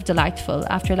short of delightful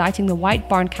after lighting the white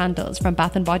barn candles from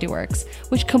Bath & Body Works,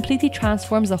 which completely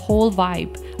transforms the whole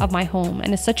vibe of my home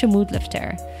and is such a mood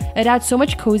lifter. It adds so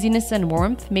much coziness and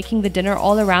warmth, making the dinner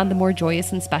all around the more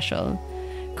joyous and special.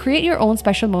 Create your own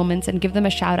special moments and give them a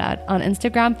shout out on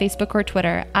Instagram, Facebook, or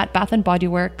Twitter at Bath & Body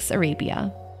Works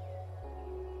Arabia.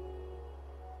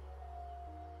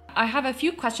 I have a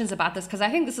few questions about this because I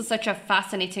think this is such a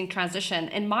fascinating transition.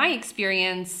 In my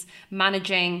experience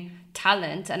managing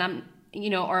talent and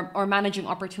or managing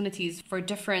opportunities for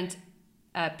different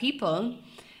people,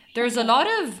 there's a lot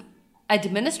of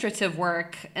administrative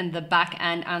work in the back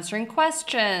end, answering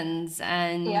questions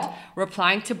and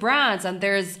replying to brands. And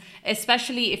there's,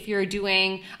 especially if you're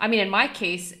doing, in my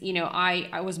case,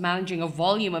 I was managing a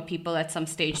volume of people at some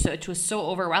stage. So it was so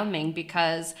overwhelming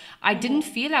because I didn't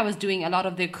feel I was doing a lot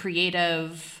of the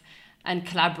creative and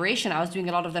collaboration. I was doing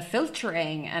a lot of the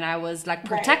filtering, and I was like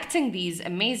protecting these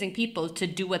amazing people to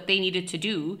do what they needed to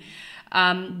do.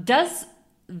 Does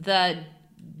the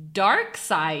dark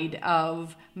side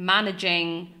of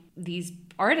managing these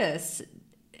artists,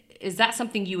 is that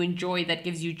something you enjoy, that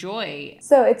gives you joy?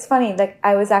 So it's funny, like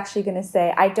I was actually going to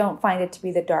say, I don't find it to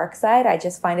be the dark side. I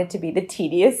just find it to be the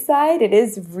tedious side. It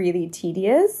is really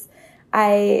tedious.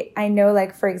 I know,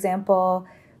 like, for example,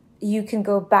 you can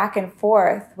go back and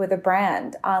forth with a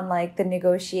brand on like the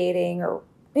negotiating, or,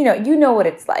 you know what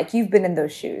it's like. You've been in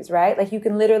those shoes, right? Like you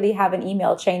can literally have an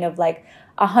email chain of like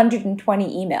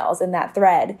 120 emails in that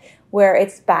thread where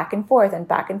it's back and forth and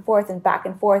back and forth and back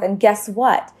and forth. And guess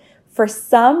what? For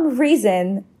some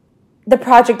reason, the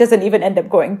project doesn't even end up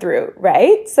going through,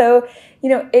 right? So,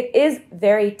 it is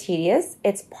very tedious.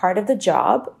 It's part of the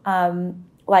job.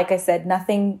 Like I said,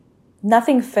 nothing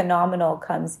phenomenal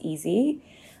comes easy.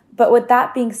 But with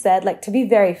that being said, like, to be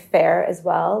very fair as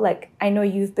well, like, I know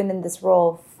you've been in this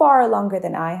role far longer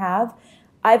than I have.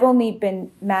 I've only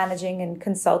been managing and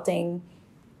consulting,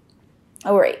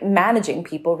 or managing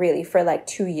people really, for like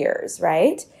 2 years,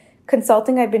 right?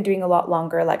 Consulting, I've been doing a lot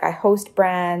longer. Like, I host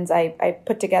brands. I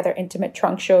put together intimate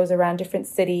trunk shows around different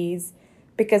cities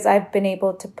because I've been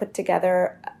able to put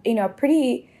together, a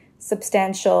pretty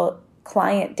substantial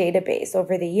client database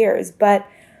over the years. But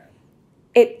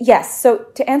yes. So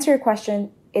to answer your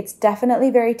question, it's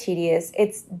definitely very tedious.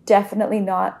 It's definitely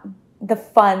not the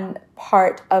fun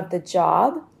part of the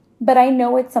job, but I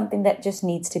know it's something that just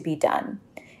needs to be done.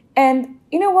 And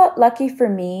you know what? Lucky for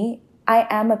me, I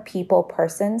am a people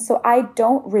person, so I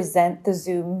don't resent the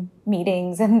Zoom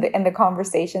meetings and the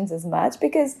conversations as much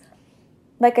because,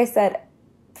 like I said,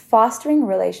 fostering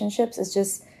relationships is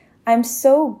just, I'm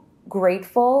so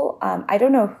grateful. I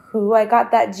don't know who I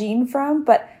got that gene from,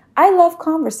 but I love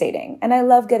conversating and I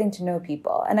love getting to know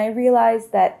people. And I realize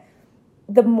that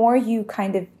the more you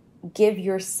kind of give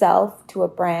yourself to a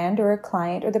brand or a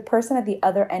client or the person at the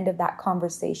other end of that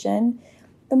conversation,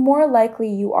 the more likely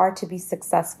you are to be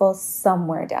successful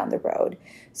somewhere down the road.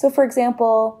 So for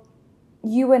example,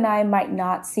 you and I might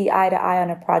not see eye to eye on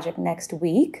a project next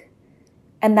week,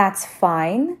 and that's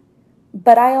fine.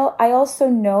 But I also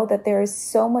know that there is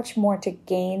so much more to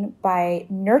gain by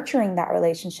nurturing that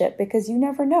relationship because you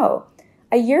never know.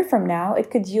 A year from now, it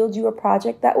could yield you a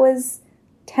project that was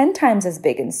 10 times as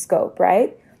big in scope,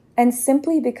 right? And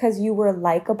simply because you were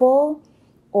likable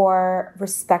or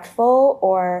respectful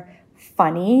or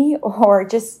funny or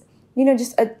just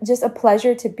a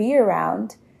pleasure to be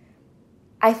around,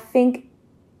 I think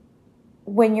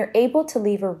when you're able to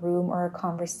leave a room or a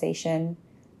conversation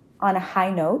on a high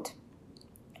note,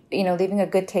 leaving a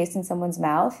good taste in someone's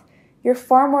mouth, you're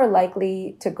far more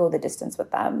likely to go the distance with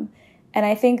them. And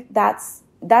I think that's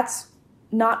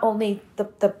not only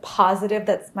the positive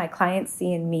that my clients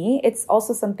see in me, it's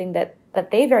also something that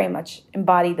they very much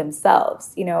embody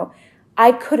themselves.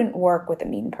 I couldn't work with a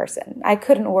mean person. I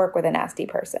couldn't work with a nasty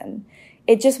person.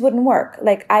 It just wouldn't work.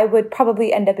 Like, I would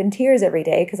probably end up in tears every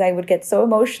day because I would get so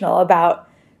emotional about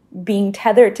being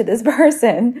tethered to this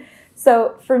person.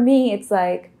 So for me, it's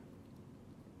like,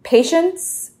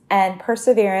 patience and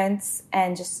perseverance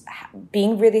and just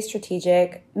being really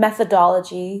strategic,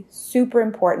 methodology, super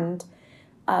important,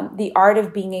 the art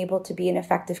of being able to be an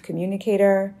effective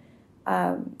communicator.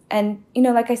 And,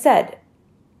 like I said,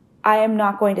 I am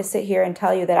not going to sit here and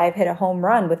tell you that I've hit a home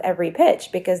run with every pitch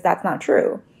because that's not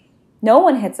true. No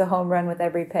one hits a home run with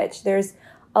every pitch. There's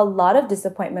a lot of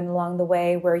disappointment along the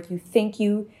way where you think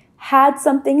you had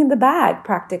something in the bag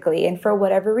practically. And for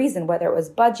whatever reason, whether it was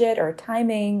budget or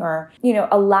timing or,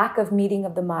 a lack of meeting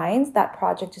of the minds, that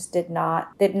project just did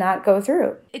not go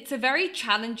through. It's a very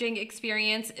challenging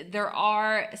experience. There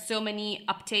are so many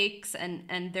uptakes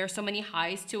and there's so many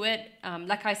highs to it.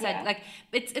 Like I said, like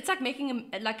it's like making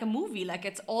a movie, like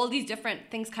it's all these different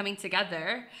things coming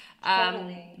together.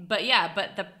 Totally.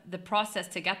 But the process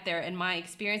to get there, in my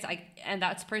experience, and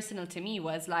that's personal to me,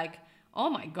 was like, oh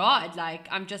my God, like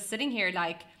I'm just sitting here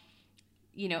like,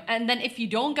 and then if you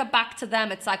don't get back to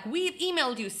them, it's like, we've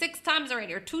emailed you 6 times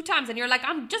already or 2 times. And you're like,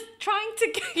 I'm just trying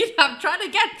to, I'm trying to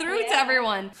get through to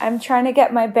everyone. I'm trying to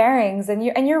get my bearings. And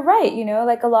you're right.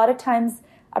 Like a lot of times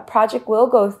a project will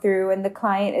go through and the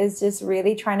client is just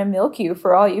really trying to milk you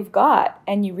for all you've got.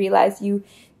 And you realize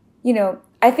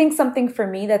I think something for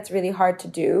me that's really hard to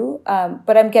do,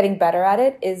 but I'm getting better at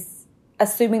it, is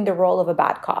assuming the role of a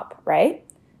bad cop, right?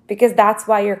 Because that's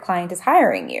why your client is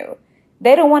hiring you.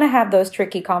 They don't want to have those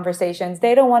tricky conversations.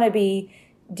 They don't want to be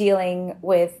they don't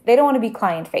want to be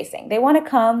client facing. They want to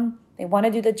come, they want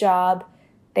to do the job.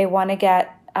 They want to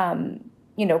get,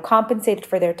 compensated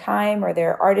for their time or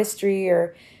their artistry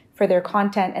or for their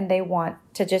content and they want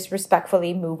to just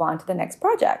respectfully move on to the next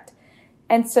project.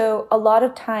 And so a lot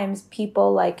of times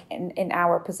people like in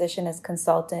our position as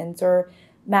consultants or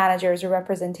managers or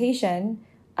representation,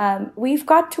 we've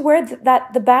got to wear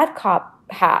the bad cop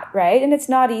hat, right? And it's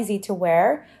not easy to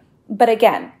wear. But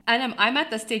again, and I'm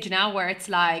at the stage now where it's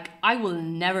like, I will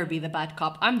never be the bad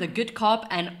cop. I'm the good cop,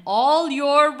 and all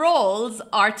your roles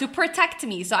are to protect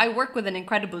me. So I work with an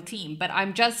incredible team, but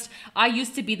I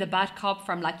used to be the bad cop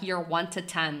from like year 1 to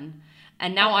 10.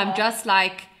 And now I'm just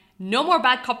like, no more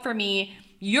bad cop for me.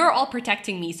 You're all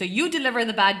protecting me. So you deliver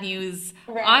the bad news.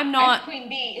 Right. I'm not. I'm Queen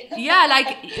Bee. Yeah,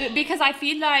 like, because I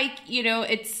feel like,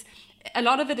 it's, a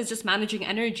lot of it is just managing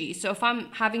energy. So if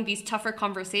I'm having these tougher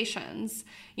conversations,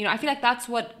 I feel like that's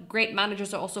what great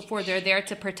managers are also for. They're there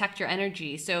to protect your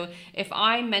energy. So if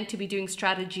I'm meant to be doing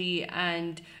strategy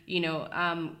and,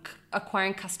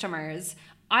 acquiring customers,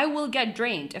 I will get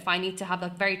drained if I need to have a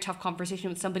very tough conversation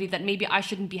with somebody that maybe I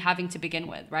shouldn't be having to begin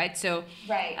with, right? So,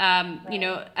 right.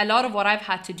 A lot of what I've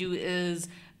had to do is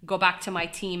go back to my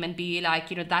team and be like,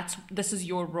 this is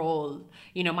your role,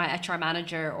 my HR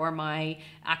manager or my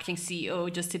acting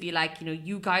CEO, just to be like,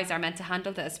 you guys are meant to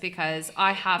handle this because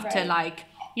I have to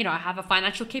I have a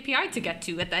financial KPI to get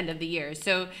to at the end of the year.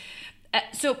 So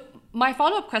my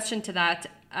follow-up question to that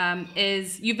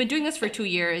is, you've been doing this for 2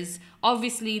 years.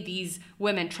 Obviously, these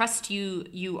women trust you.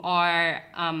 You are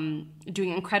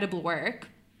doing incredible work.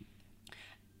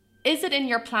 Is it in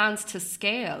your plans to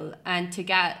scale and to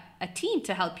get a team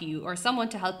to help you or someone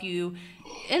to help you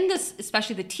in this,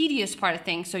 especially the tedious part of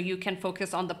things, so you can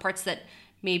focus on the parts that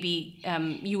maybe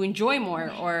you enjoy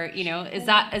more? Or, is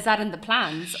that in the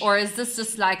plans? Or is this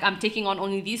just like, I'm taking on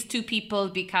only these 2 people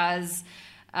because...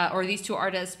 or these 2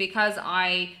 artists because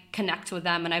I connect with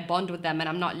them and I bond with them, and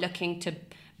I'm not looking to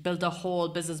build a whole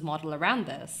business model around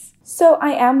this? So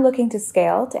I am looking to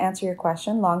scale, to answer your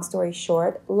question. Long story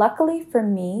short, luckily for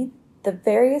me, the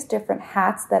various different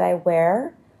hats that I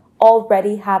wear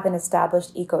already have an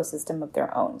established ecosystem of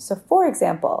their own. So for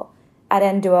example, at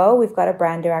Nduo, we've got a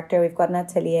brand director, we've got an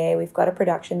atelier, we've got a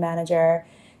production manager,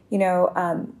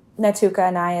 Natuka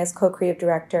and I as co-creative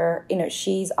director,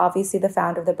 she's obviously the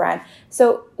founder of the brand. So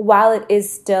while it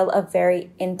is still a very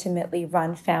intimately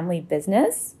run family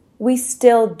business, we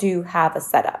still do have a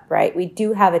setup, right? We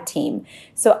do have a team.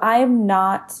 So I'm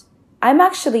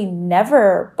actually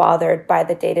never bothered by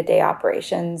the day-to-day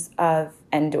operations of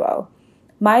Nduo.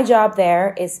 My job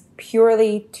there is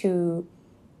purely to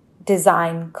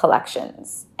design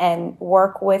collections and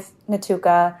work with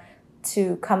Natuka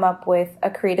to come up with a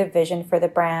creative vision for the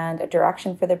brand, a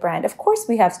direction for the brand. Of course,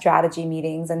 we have strategy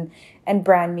meetings and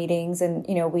brand meetings, and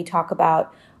we talk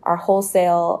about our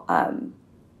wholesale,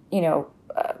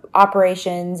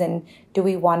 operations, and do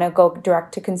we want to go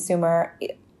direct to consumer?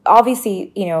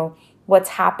 Obviously, what's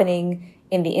happening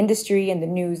in the industry and the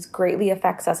news greatly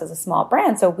affects us as a small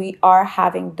brand. So we are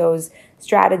having those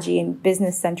strategy and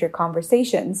business-centric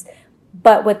conversations.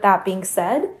 But with that being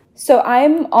said, so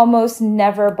I'm almost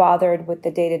never bothered with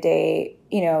the day-to-day,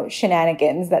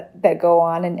 shenanigans that go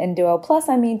on in Nduo. Plus,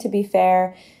 to be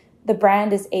fair, the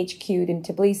brand is HQ'd in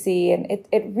Tbilisi, and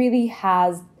it really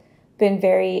has been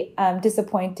very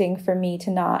disappointing for me to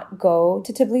not go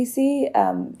to Tbilisi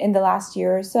in the last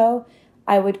year or so.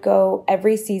 I would go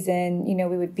every season.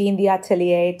 We would be in the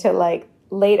atelier till like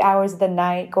late hours of the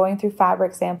night, going through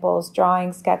fabric samples,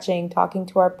 drawing, sketching, talking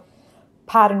to our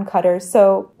pattern cutters.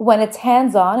 So when it's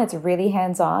hands-on, it's really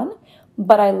hands-on.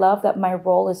 But I love that my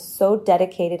role is so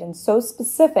dedicated and so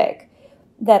specific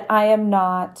that I am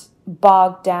not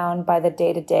bogged down by the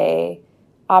day-to-day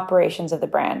operations of the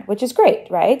brand, which is great,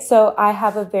 right? So I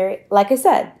have like I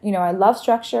said, I love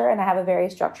structure, and I have a very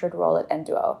structured role at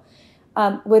Nduo.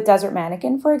 With Desert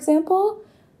Mannequin, for example,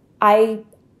 I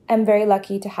am very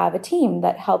lucky to have a team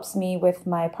that helps me with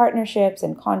my partnerships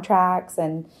and contracts.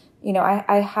 And,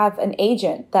 I have an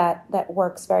agent that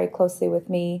works very closely with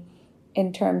me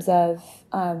in terms of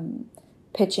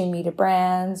pitching me to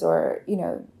brands or,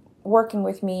 working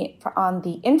with me on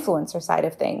the influencer side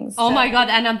of things. Oh my God,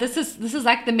 Anna, this is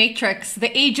like the Matrix.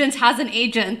 The agent has an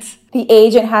agent. The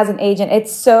agent has an agent.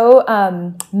 It's so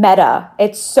meta.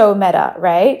 It's so meta,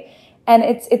 right? And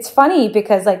it's funny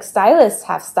because like stylists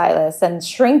have stylists and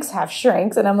shrinks have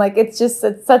shrinks. And I'm like, it's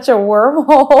such a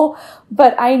wormhole.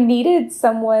 But I needed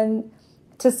someone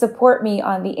to support me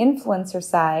on the influencer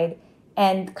side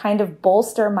and kind of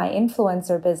bolster my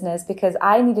influencer business, because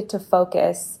I needed to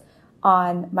focus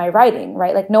on my writing,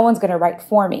 right? Like no one's going to write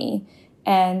for me.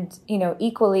 And,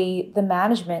 equally the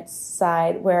management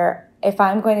side, where if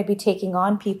I'm going to be taking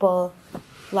on people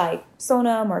like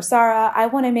Sonam or Sarah, I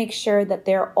want to make sure that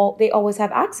they always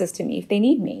have access to me if they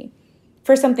need me.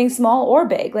 for something small or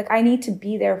big. Like I need to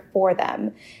be there for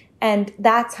them. And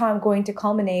that's how I'm going to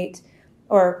cultivate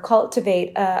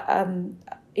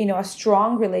a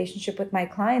strong relationship with my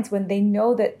clients, when they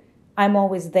know that I'm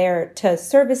always there to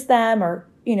service them or,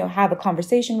 have a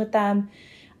conversation with them.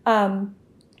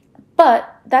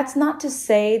 But that's not to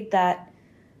say that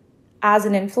as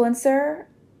an influencer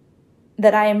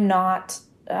that I am not,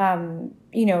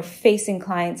 facing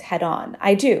clients head on.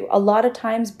 I do. A lot of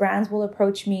times brands will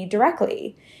approach me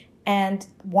directly and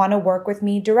want to work with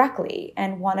me directly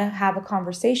and want to have a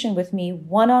conversation with me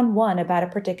one-on-one about a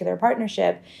particular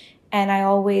partnership. And I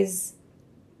always,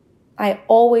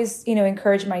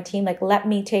 encourage my team, like, let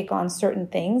me take on certain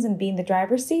things and be in the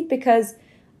driver's seat, because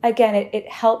again, it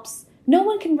helps. No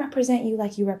one can represent you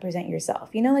like you represent yourself.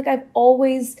 I've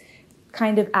always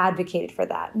kind of advocated for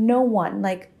that. No one,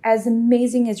 like, as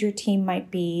amazing as your team might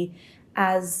be,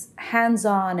 as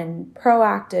hands-on and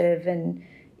proactive and,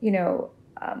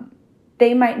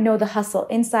 they might know the hustle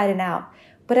inside and out.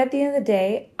 But at the end of the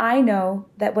day, I know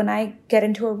that when I get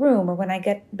into a room or when I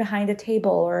get behind a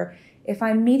table, or if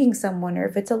I'm meeting someone, or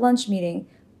if it's a lunch meeting,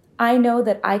 I know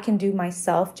that I can do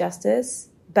myself justice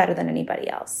better than anybody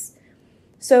else.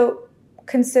 So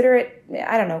consider it,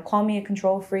 I don't know, call me a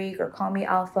control freak or call me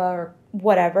alpha or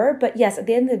whatever. But yes, at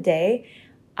the end of the day,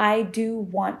 I do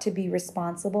want to be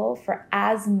responsible for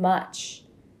as much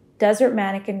desert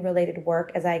mannequin related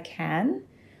work as I can.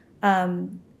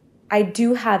 I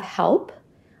do have help.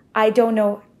 I don't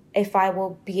know if I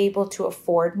will be able to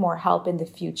afford more help in the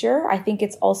future. I think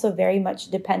it's also very much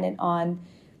dependent on,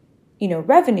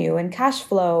 revenue and cash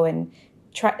flow, and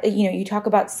you talk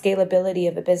about scalability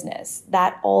of a business.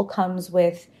 That all comes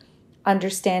with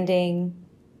understanding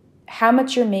how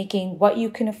much you're making, what you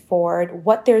can afford,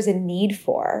 what there's a need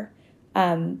for.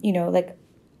 I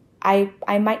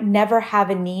might never have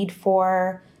a need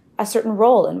for a certain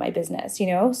role in my business,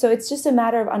 So it's just a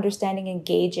matter of understanding and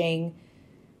gauging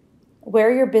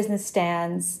where your business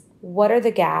stands, what are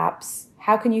the gaps,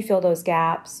 how can you fill those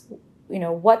gaps,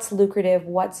 what's lucrative,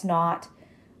 what's not,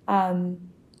 and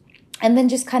then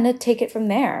just kind of take it from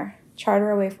there, charter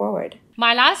a way forward.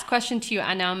 My last question to you,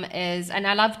 Anam, is, and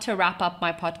I love to wrap up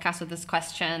my podcast with this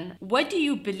question, what do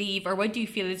you believe or what do you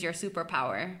feel is your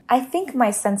superpower? I think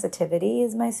my sensitivity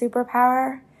is my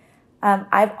superpower.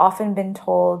 I've often been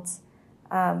told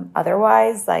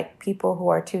otherwise, like people who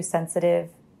are too sensitive,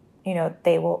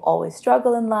 they will always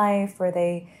struggle in life, or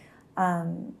they,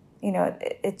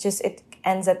 it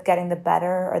ends up getting the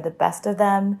better or the best of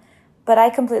them. But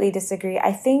I completely disagree.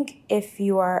 I think if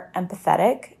you are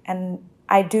empathetic, and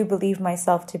I do believe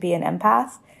myself to be an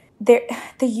empath, the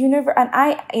universe, and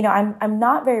I'm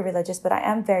not very religious, but I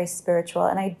am very spiritual,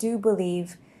 and I do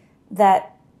believe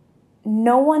that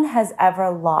no one has ever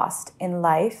lost in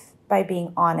life by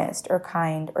being honest or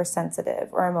kind or sensitive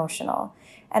or emotional.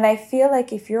 And I feel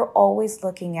like if you're always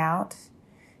looking out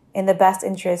in the best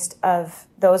interest of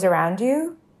those around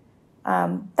you,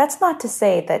 that's not to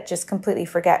say that just completely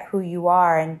forget who you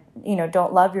are and,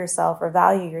 don't love yourself or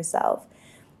value yourself.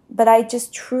 But I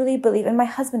just truly believe, and my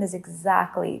husband is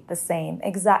exactly the same.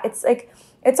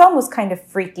 It's almost kind of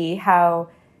freaky how,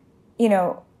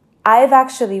 I've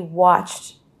actually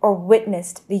watched or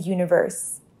witnessed the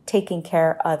universe taking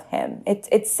care of him.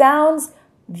 It sounds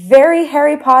very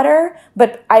Harry Potter,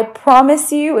 but I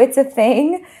promise you it's a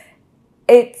thing.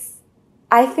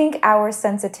 I think our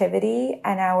sensitivity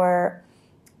and our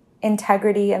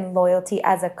integrity and loyalty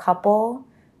as a couple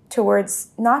towards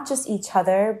not just each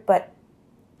other, but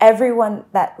everyone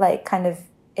that kind of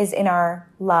is in our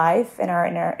life, in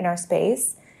our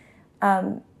space,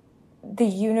 the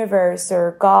universe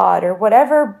or God or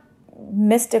whatever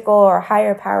mystical or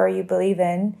higher power you believe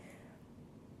in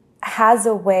has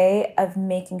a way of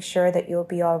making sure that you'll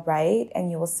be all right and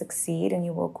you will succeed and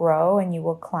you will grow and you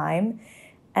will climb.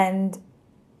 And,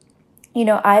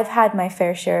 I've had my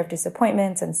fair share of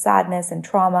disappointments and sadness and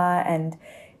trauma and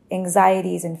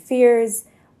anxieties and fears.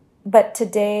 But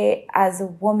today, as a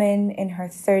woman in her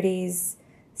 30s,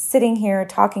 sitting here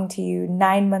talking to you,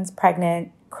 9 months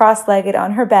pregnant, cross-legged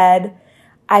on her bed,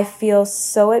 I feel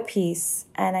so at peace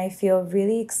and I feel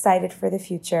really excited for the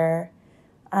future.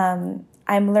 I'm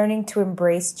learning to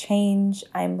embrace change.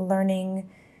 I'm learning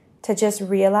to just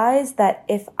realize that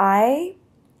if I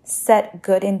set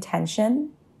good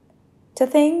intention to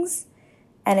things,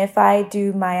 and if I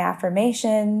do my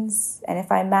affirmations, and if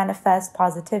I manifest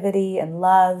positivity and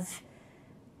love,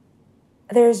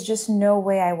 there's just no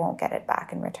way I won't get it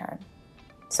back in return.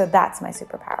 So that's my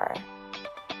superpower.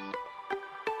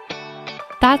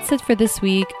 That's it for this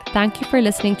week. Thank you for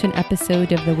listening to an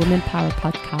episode of the Woman Power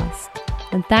Podcast.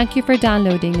 And thank you for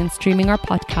downloading and streaming our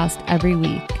podcast every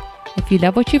week. If you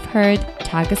love what you've heard,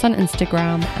 tag us on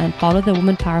Instagram and follow the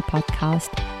Woman Power Podcast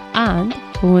and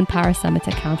Woman Power Summit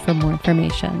account for more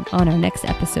information on our next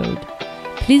episode.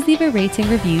 Please leave a rating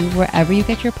review wherever you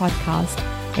get your podcast.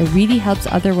 It really helps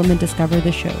other women discover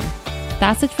the show.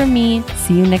 That's it from me.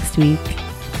 See you next week.